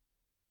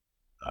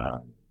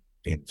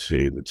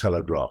the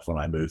Telegraph when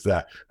I moved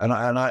there, and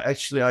I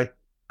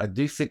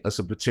do think there's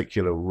a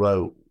particular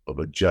role of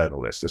a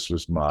journalist. This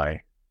was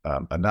my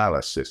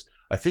analysis.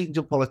 I think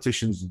the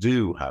politicians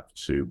do have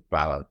to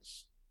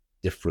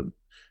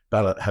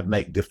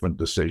make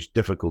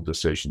difficult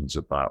decisions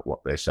about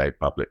what they say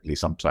publicly.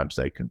 Sometimes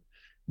they can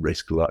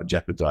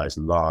jeopardize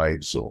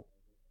lives or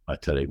by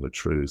telling the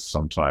truth.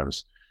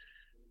 Sometimes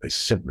they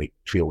simply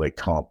feel they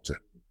can't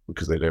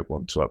because they don't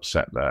want to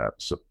upset their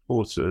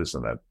supporters.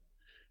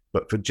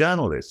 But for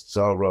journalists,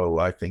 our role,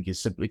 I think, is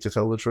simply to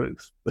tell the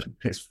truth.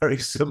 It's very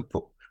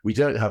simple. We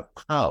don't have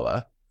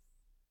power,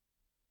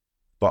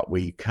 but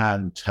we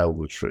can tell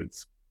the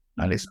truth.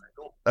 And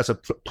that's a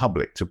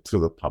public to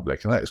the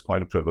public, and that is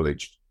quite a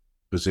privileged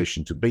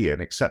position to be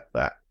in, except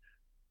that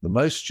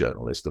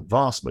the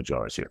vast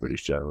majority of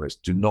British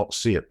journalists do not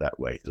see it that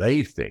way.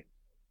 They think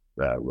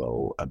their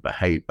role and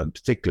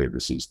particularly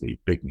this is the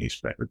big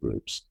newspaper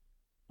groups,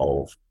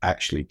 of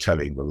actually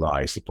telling the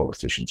lies the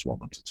politicians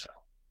want them to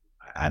tell.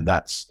 And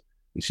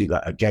we see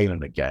that again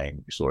and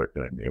again. We saw it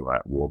during the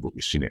Iraq War, but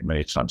we've seen it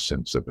many times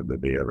since over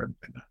Libya and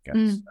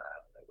Afghanistan,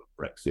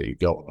 Brexit, you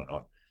go on and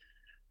on.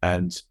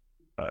 And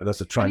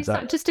that's a trend. Is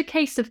that just a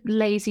case of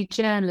lazy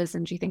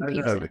journalism, do you think?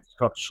 No, it's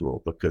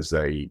structural, because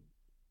they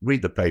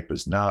read the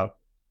papers now.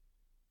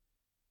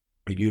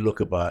 If you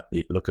look at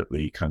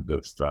the kind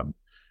of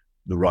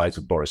the rise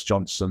of Boris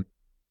Johnson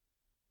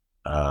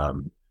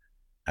and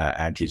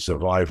his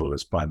survival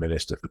as Prime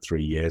Minister for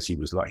 3 years, he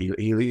was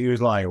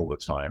lying all the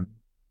time.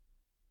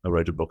 I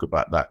wrote a book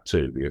about that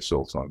too, The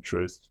Assault on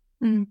Truth.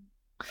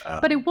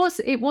 But it was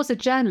a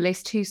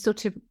journalist who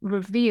sort of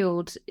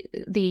revealed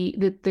the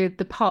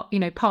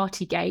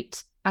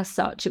Partygate as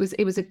such.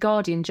 It was a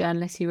Guardian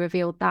journalist who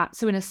revealed that.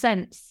 So in a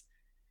sense,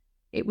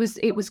 it was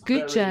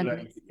good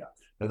journalism.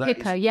 Pippa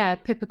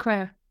Crerar. Pippa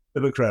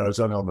Crerar was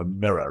on the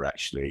Mirror,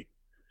 actually.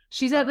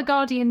 She's at the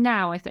Guardian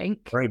now, I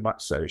think. Very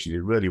much so. She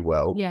did really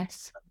well.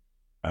 Yes.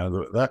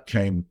 And that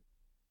came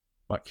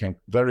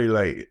very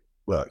late.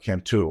 Well, it came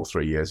 2 or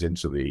 3 years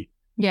into the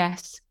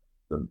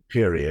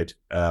period.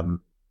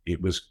 It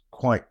was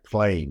quite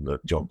plain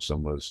that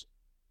Johnson was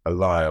a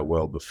liar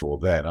well before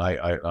then.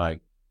 I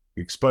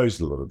exposed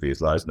a lot of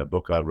these lies in a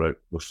book I wrote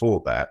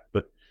before that.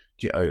 But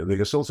The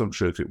Assault on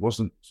Truth, it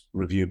wasn't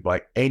reviewed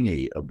by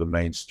any of the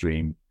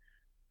mainstream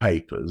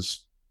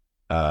papers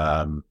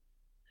in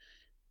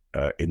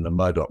the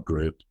Murdoch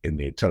group, in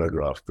the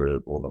Telegraph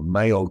group, or the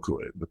Mail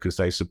group, because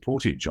they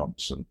supported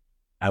Johnson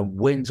and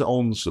went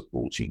on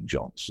supporting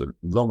Johnson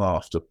long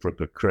after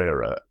Pippa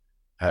Crerar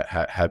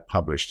had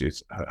published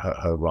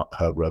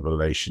her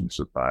revelations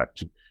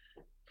about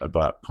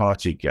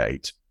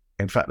Partygate.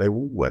 In fact, they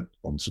all went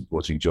on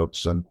supporting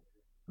Johnson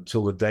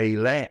until the day he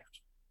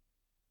left.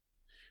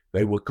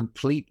 They were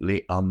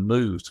completely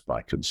unmoved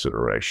by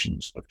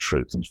considerations of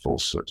truth and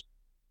falsehood.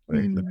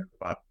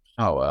 About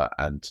power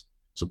and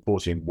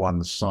supporting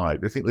one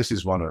side. I think this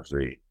is one of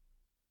the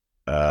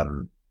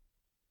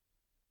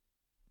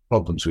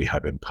problems we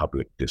have in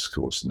public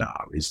discourse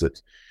now, is that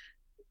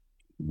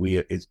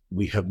we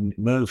have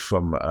moved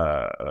from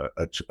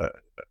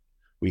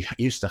we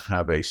used to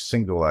have a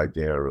single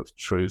idea of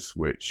truth,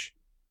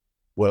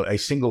 a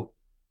single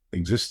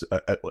exists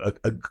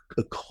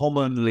a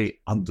commonly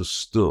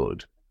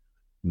understood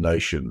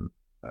notion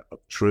of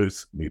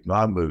truth. We've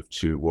now moved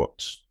to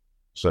what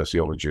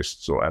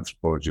sociologists or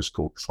anthropologists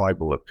call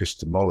tribal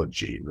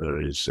epistemology.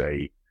 There is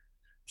a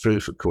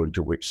truth according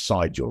to which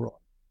side you're on.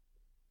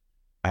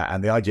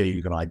 And the idea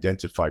you can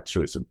identify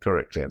truth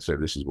empirically and say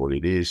this is what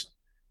it is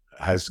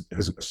has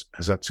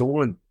to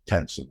all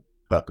intents and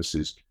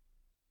purposes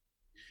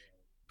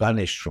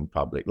vanished from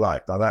public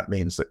life. Now that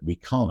means that we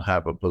can't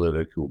have a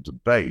political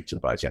debate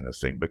about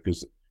anything,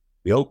 because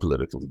the old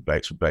political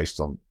debates were based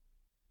on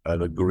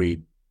an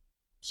agreed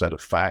set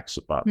of facts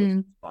about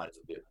the size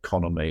of the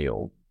economy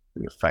or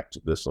the effect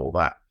of this or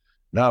that.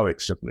 Now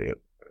it's simply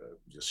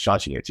just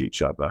shouting at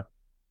each other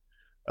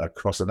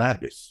across an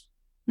abyss.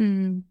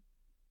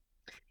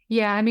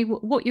 Yeah, I mean,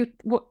 what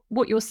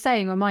you're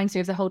saying reminds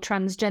me of the whole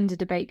transgender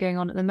debate going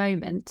on at the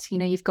moment. You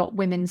know, you've got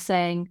women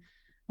saying,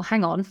 "Well,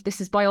 hang on,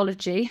 this is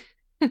biology.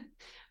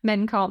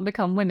 Men can't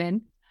become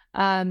women,"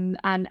 and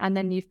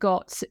then you've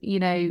got, you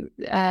know,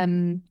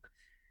 the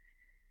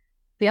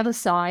other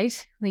side,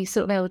 the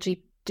sort of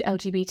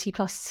LGBT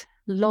plus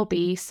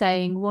lobby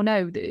saying, "Well,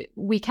 no,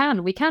 we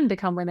can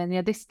become women.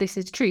 Yeah, this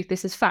is truth.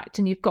 This is fact."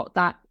 And you've got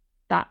that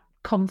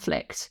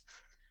conflict.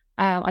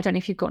 I don't know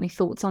if you've got any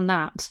thoughts on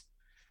that.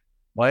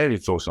 My only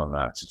thoughts on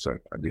that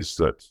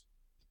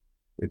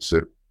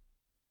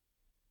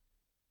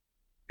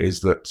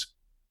is that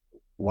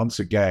once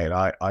again,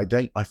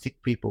 I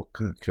think people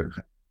can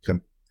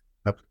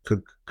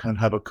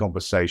have a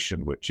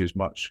conversation which is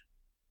much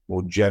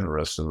more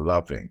generous and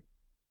loving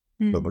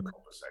than the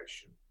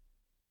conversation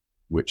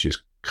which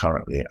is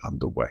currently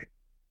underway.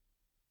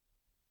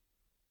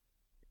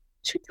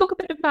 Should we talk a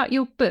bit about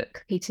your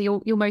book, Peter,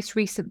 your most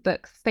recent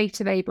book,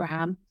 Fate of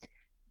Abraham?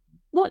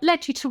 What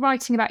led you to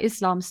writing about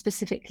Islam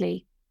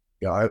specifically?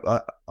 Yeah,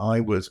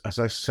 I was, as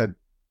I said,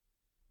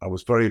 I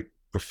was very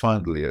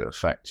profoundly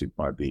affected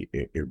by the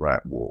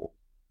Iraq War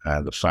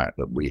and the fact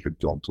that we had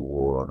gone to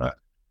war on a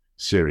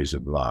series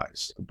of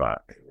lies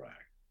about Iraq.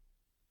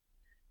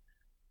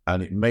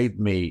 And it made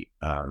me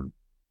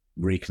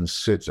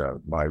reconsider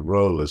my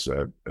role as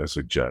a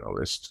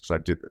journalist. So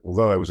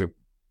although I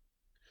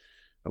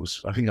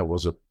think I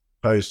was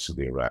opposed to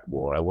the Iraq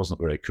War, I wasn't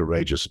very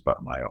courageous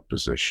about my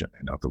opposition.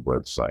 In other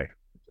words, I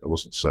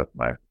wasn't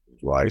certain I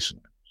was right.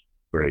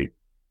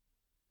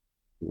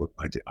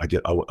 I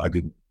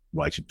didn't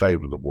write in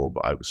favor of the war,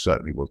 but I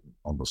certainly wasn't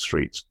on the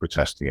streets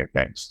protesting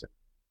against it.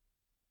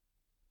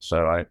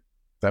 So I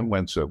then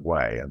went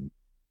away and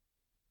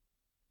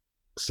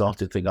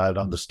started thinking I'd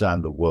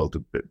understand the world a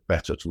bit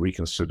better, to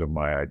reconsider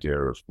my idea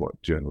of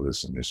what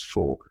journalism is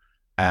for.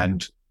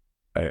 And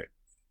I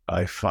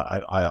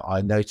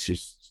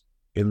noticed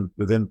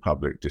within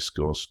public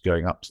discourse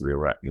going up to the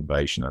Iraq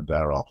invasion and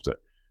thereafter,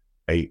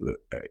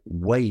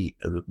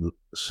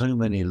 so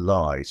many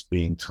lies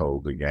being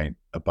told again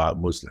about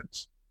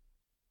Muslims.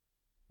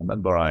 I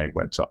remember I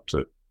went up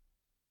to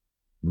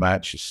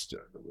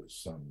Manchester. There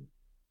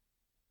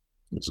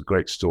was a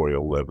great story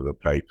all over the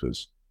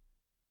papers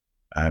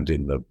and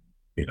in the,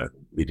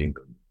 leading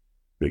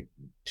big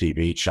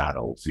TV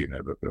channels,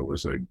 that there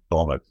was a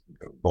bomber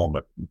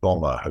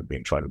had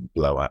been trying to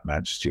blow up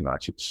Manchester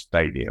United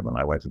Stadium, and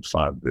I went and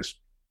found this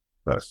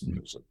person who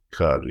was a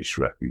Kurdish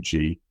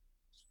refugee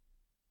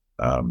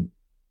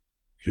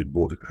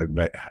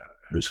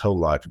whose whole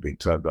life had been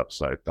turned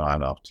upside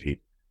down after he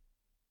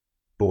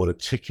bought a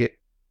ticket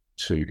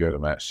to go to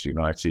Manchester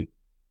United.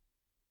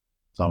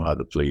 Somehow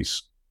the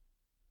police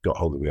got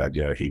hold of the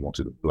idea he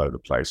wanted to blow the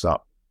place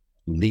up,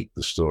 leaked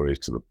the story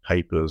to the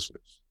papers,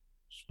 which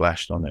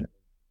splashed on it.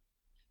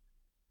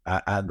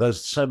 And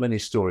there's so many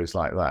stories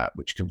like that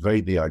which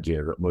conveyed the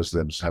idea that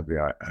Muslims have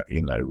that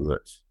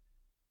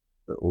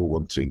they're all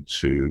wanting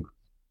to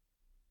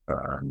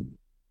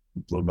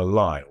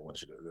malign,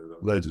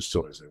 loads of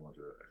stories. They want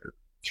to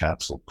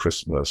cancel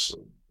Christmas,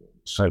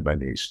 so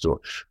many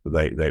stories.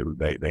 They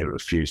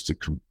refuse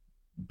to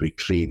be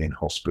clean in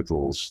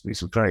hospitals.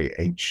 These are very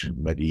ancient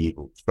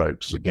medieval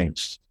tropes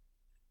against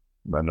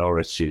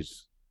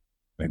minorities,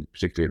 and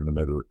particularly in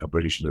the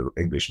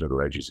English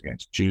Middle Ages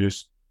against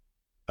Jews.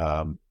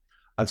 And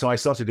so I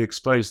started to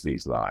expose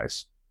these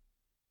lies,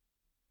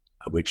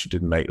 which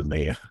didn't make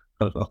me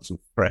a lot of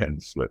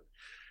friends, but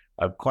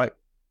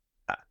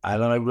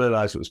and I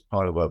realized it was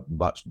part of a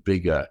much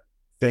bigger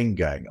thing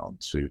going on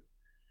to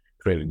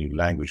create a new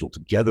language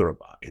altogether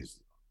about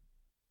Islam,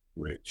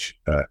 which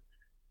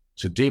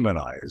to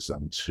demonize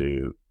and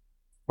to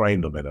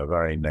frame them in a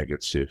very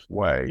negative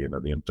way.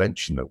 The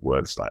invention of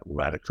words like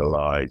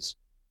radicalized,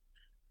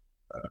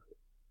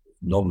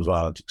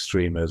 non-violent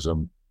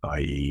extremism,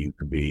 i.e. you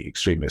can be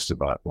extremist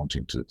about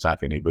wanting to attack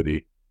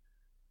anybody,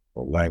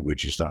 or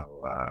language is now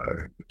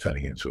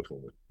turning into a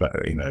form of,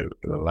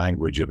 the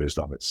language of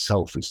Islam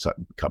itself is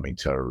becoming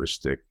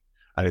terroristic,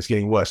 and it's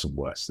getting worse and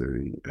worse.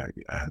 And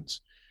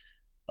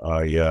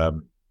I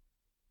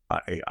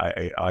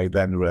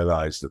then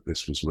realized that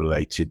this was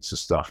related to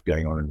stuff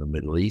going on in the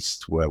Middle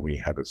East, where we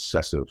had a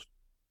set of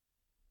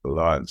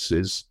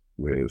alliances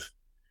with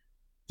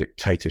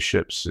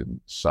dictatorships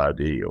in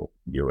Saudi or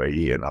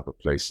UAE and other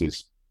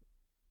places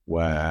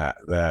where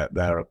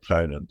their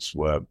opponents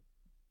were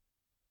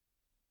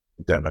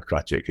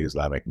democratic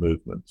Islamic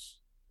movements,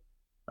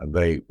 and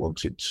they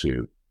wanted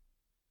to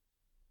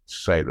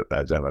say that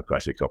their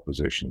democratic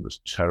opposition was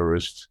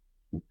terrorist.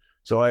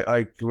 So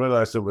I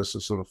realized there was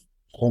a sort of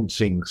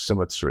haunting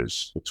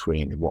symmetries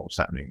between what was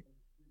happening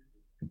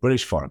in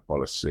British foreign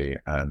policy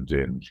and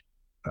in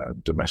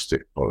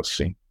domestic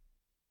policy.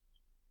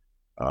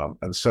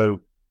 And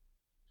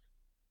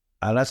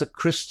as a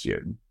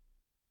Christian,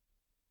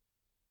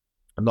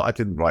 I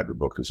didn't write the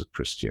book as a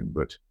Christian,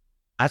 but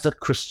as a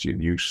Christian,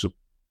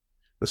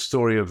 the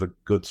story of the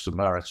Good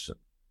Samaritan,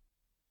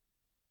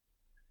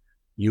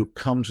 you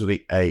come to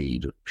the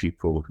aid of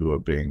people who are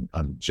being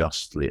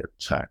unjustly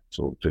attacked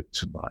or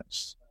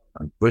victimized.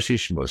 And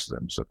British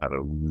Muslims have had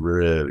a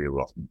really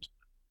rotten time.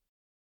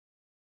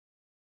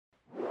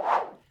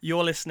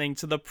 You're listening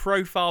to the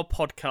Profile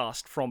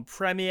podcast from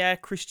Premier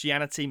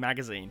Christianity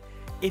Magazine.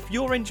 If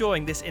you're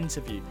enjoying this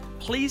interview,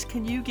 please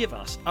can you give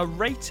us a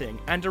rating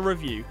and a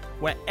review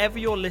wherever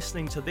you're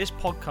listening to this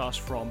podcast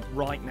from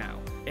right now.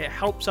 It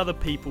helps other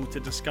people to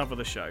discover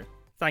the show.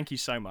 Thank you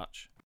so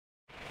much.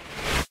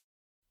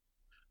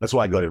 That's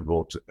why I got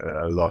involved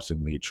a lot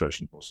in the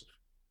Trojan horse.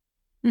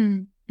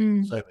 So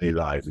many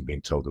lies have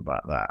been told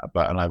about that.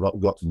 And I've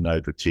got to know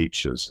the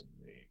teachers,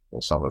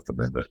 or some of them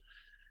in the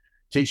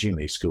teaching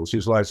these schools,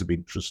 whose lives have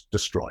been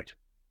destroyed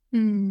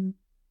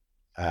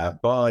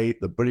by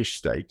the British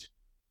state.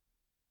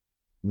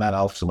 Man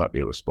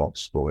ultimately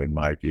responsible, in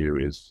my view,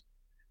 is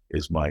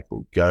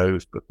Michael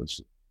Gove, because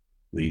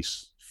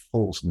these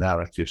false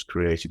narratives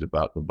created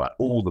about them by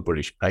all the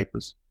British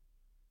papers,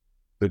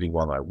 including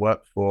one I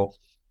worked for,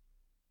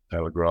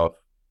 Telegraph,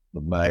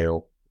 the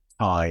Mail,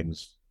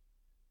 Times,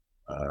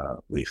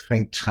 the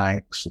think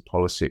tanks, the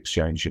Policy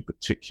Exchange in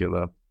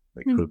particular.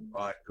 They could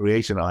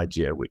create an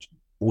idea which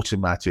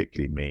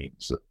automatically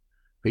means that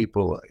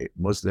people,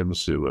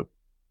 Muslims who have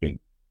been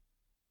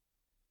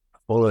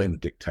following the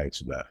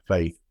dictates of their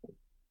faith,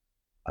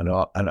 and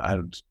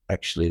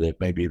actually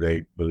maybe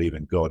they believe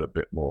in God a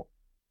bit more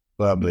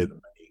firmly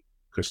than many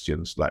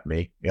Christians like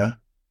me,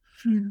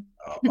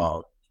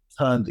 are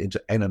turned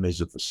into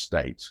enemies of the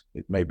state.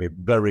 It made me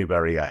very,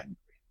 very angry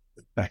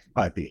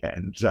by the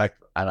end.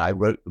 And I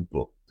wrote the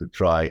book to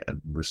try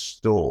and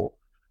restore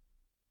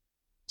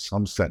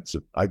some sense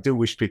of, I do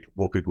wish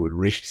more people would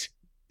read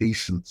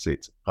decency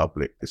to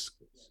public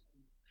discourse.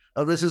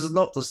 And this is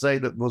not to say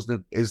that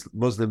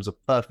Muslims are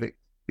perfect.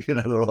 There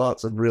are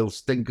lots of real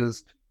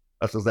stinkers.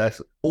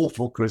 There's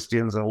awful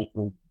Christians,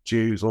 awful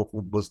Jews,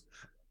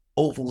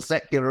 awful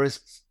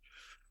secularists.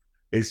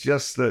 It's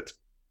just that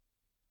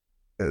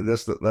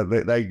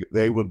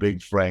they were being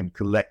framed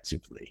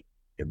collectively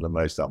in the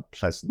most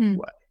unpleasant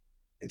way.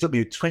 It took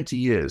me 20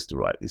 years to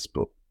write this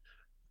book.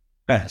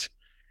 But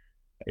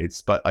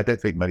I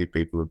don't think many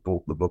people have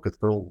bought the book at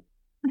all.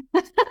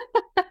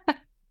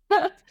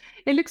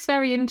 It looks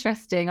very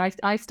interesting.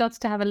 I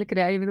started to have a look at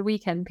it over the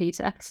weekend,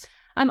 Peter.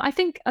 I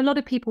think a lot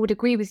of people would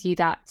agree with you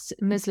that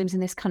Muslims in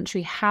this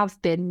country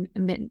have been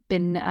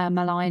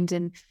maligned,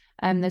 and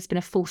there's been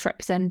a false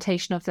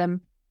representation of them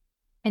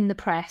in the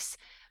press.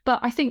 But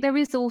I think there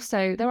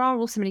are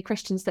also many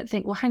Christians that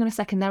think, well, hang on a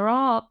second, there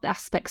are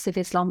aspects of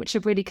Islam which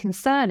are really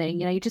concerning.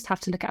 You just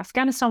have to look at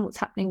Afghanistan, what's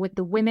happening with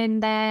the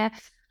women there,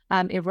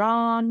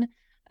 Iran,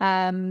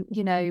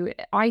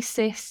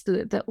 ISIS,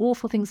 the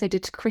awful things they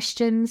did to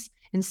Christians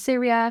in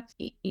Syria.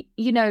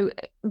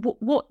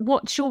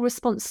 What's your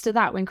response to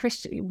that when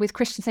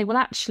Christians say, well,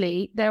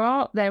 actually, there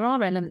are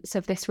elements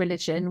of this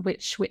religion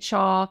which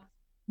are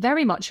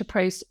very much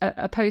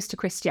opposed to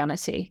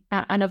Christianity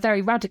and are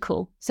very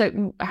radical.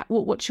 So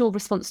what's your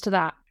response to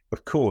that?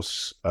 Of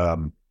course,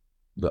 I'm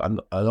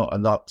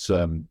not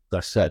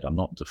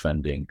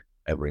defending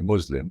every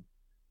Muslim.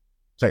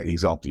 Take the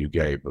example you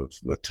gave of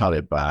the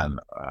Taliban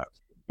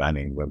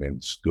banning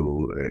women's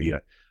school,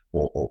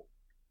 or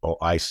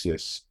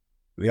ISIS.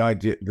 The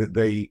idea that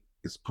they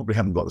probably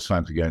haven't got the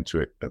time to go into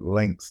it at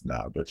length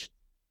now, but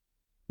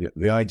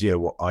the idea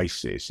what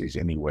ISIS is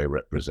anyway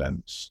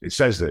represents, it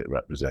says that it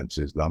represents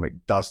Islam. It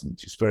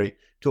doesn't.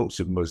 Talks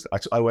to Muslims.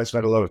 I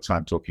spent a lot of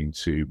time talking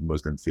to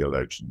Muslim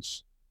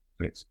theologians.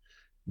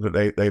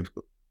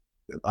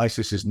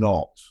 ISIS is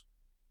not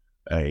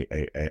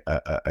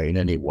in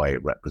any way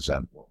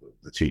represent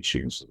the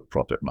teachings of the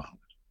Prophet Muhammad.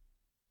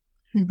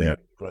 They are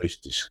a gross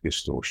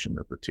distortion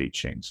of the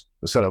teachings.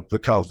 The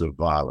cult of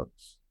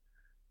violence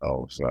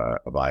of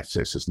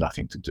ISIS has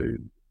nothing to do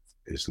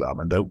with Islam.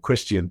 And though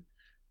Christian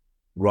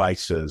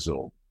writers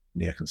or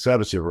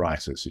neoconservative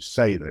writers who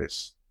say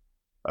this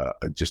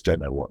just don't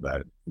know what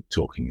they're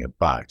talking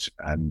about.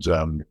 And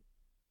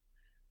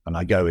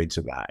I go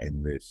into that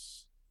in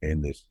this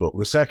book.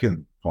 The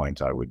second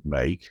point I would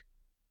make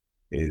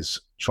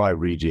is try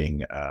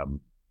reading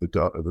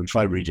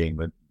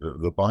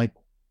the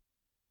Bible.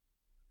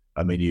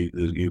 I mean,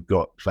 you've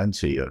got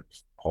plenty of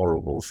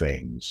horrible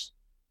things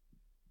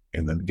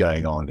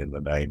going on in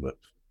the name of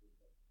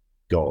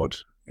God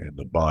in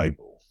the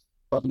Bible,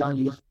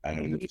 and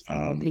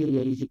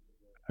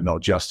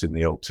not just in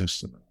the Old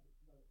Testament.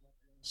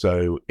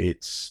 So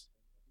it's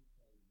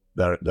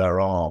there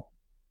are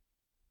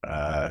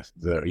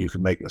you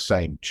can make the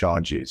same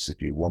charges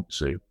if you want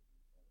to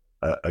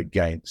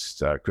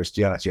against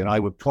Christianity, and I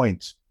would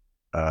point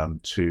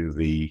to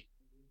the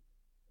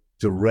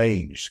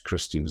deranged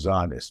Christian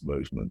Zionist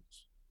movement,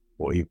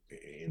 or in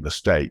the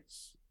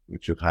States,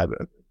 which have had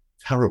a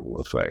terrible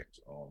effect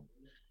on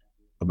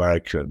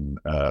American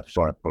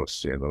foreign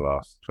policy in the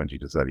last 20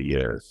 to 30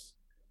 years.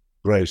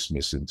 Gross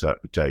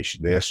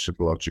misinterpretation, the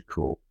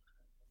eschatological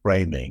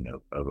framing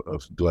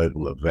of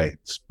global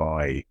events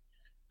by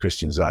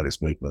Christian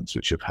Zionist movements,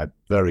 which have had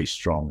very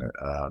strong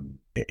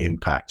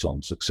impact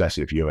on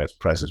successive US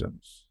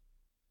presidents.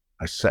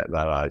 I set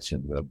that out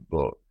in the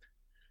book.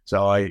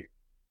 So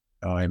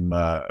I'm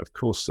of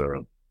course there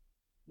are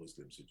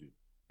Muslims who do.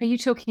 Are you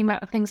talking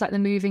about things like the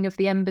moving of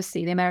the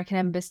embassy, the American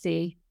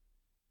embassy?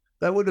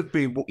 There would have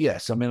been,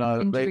 yes. I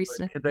mean, they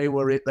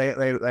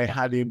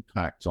had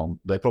impact on.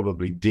 They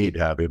probably did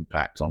have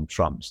impact on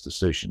Trump's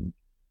decision,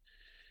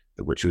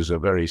 which was a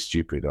very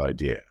stupid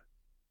idea,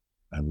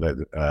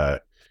 and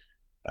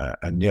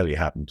nearly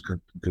happened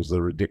because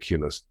the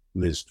ridiculous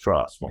Liz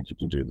Truss wanted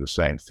to do the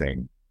same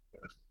thing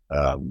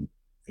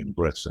in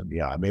Britain.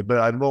 Yeah, I mean, but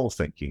I'm more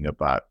thinking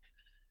about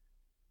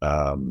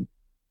the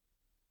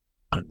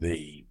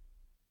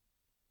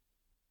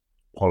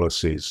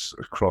policies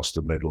across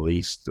the Middle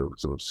East, the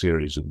sort of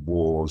series of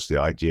wars, the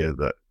idea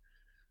that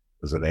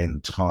there's an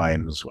end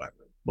times when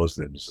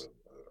Muslims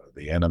are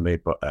the enemy,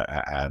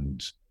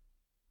 and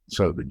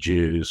so the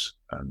Jews,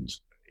 and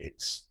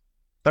it's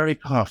very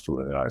powerful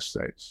in the United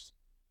States.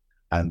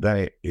 And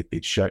then it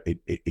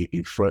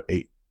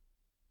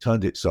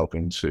turned itself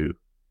into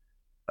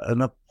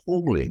an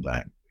appalling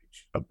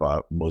language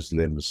about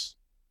Muslims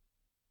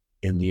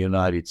in the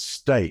United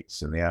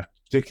States,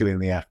 particularly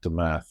in the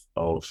aftermath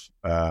of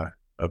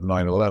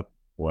 9/11,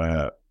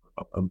 where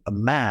a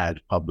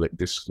mad public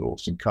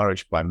discourse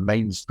encouraged by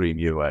mainstream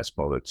US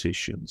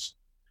politicians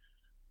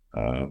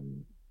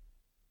and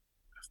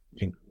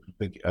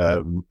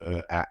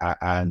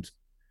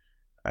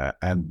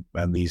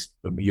these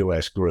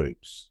US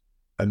groups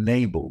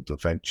enabled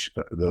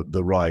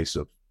the rise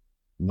of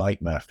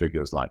nightmare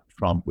figures like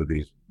Trump with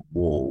his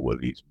wall,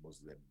 with his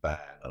Muslim ban,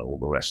 and all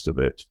the rest of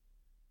it.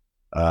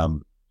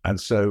 And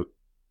so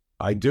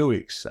I do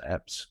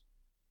accept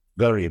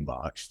very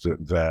much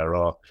that there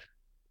are,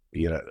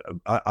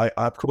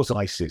 of course,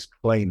 ISIS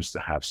claims to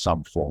have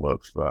some form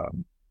of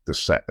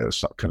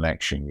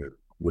connection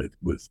with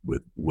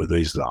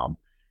Islam.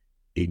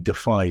 It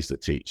defies the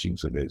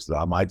teachings of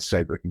Islam. I'd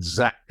say that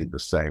exactly the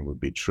same would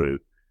be true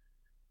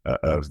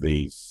of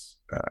these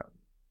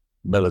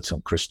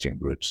militant Christian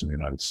groups in the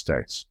United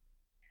States.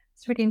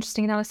 It's really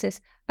interesting analysis.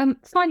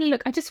 Finally,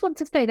 look, I just want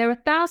to say there are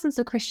thousands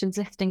of Christians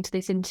listening to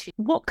this interview.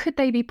 What could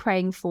they be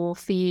praying for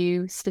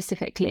you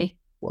specifically?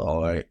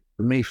 Well,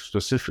 for me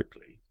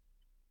specifically,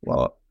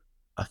 I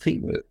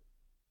think that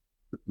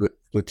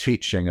the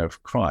teaching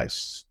of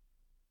Christ,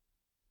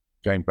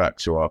 going back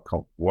to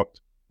what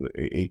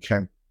it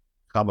can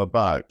come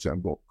about,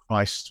 and what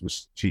Christ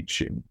was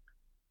teaching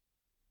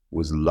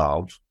was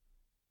love,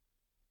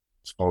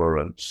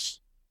 tolerance,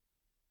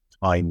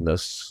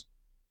 kindness,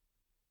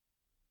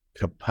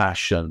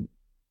 compassion,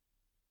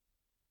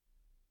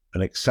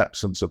 an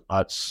acceptance of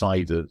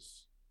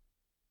outsiders,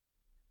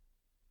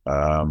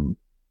 and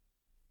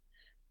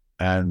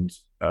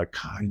a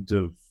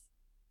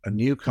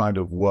new kind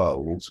of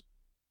world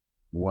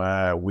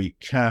where we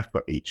care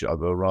for each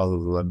other rather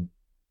than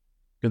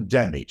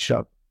condemn each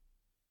other.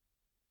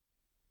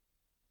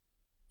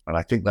 And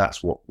I think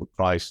that's what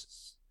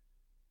Christ's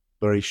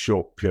very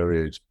short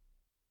period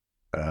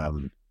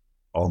on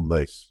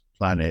this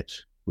planet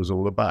was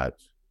all about.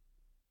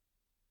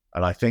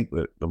 And I think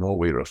that the more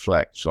we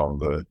reflect on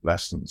the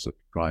lessons of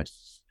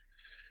Christ's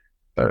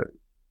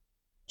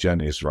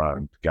journeys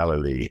around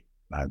Galilee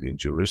and in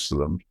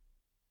Jerusalem,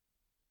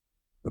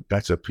 the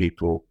better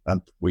people,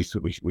 and we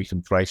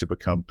can pray to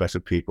become better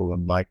people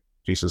and like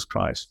Jesus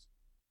Christ.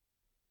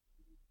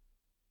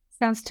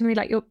 Sounds to me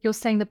like you're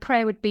saying the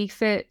prayer would be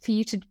for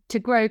you to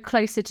grow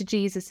closer to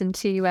Jesus and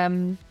to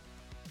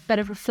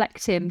better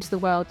reflect him to the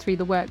world through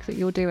the work that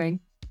you're doing.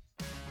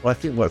 Well, I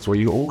think that's what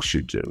you all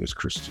should do as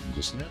Christians,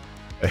 isn't it?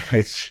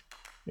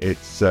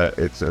 It's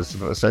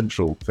a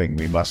central thing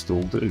we must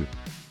all do,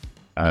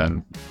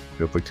 and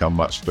you'll become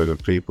much better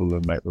people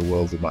and make the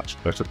world a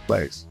much better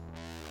place.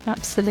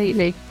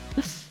 Absolutely.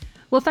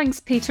 Well, thanks,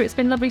 Peter. It's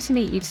been lovely to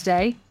meet you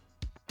today.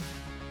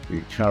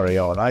 We carry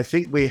on. I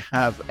think we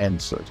have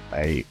entered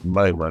a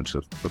moment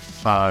of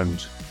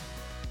profound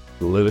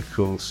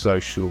political,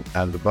 social,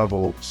 and above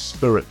all,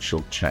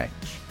 spiritual change.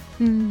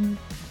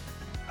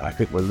 I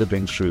think we're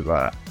living through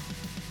that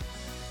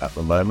at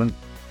the moment.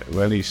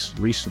 We only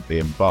recently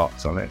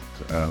embarked on it,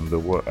 and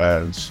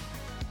there's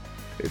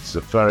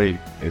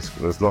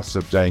lots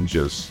of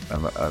dangers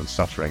and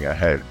suffering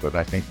ahead, but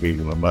I think we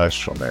will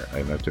emerge from it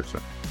in a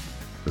different,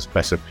 as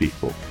better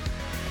people.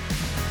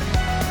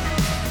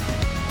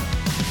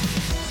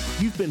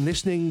 You've been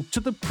listening to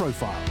The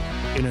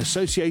Profile in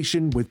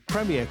association with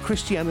Premier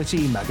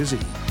Christianity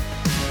Magazine.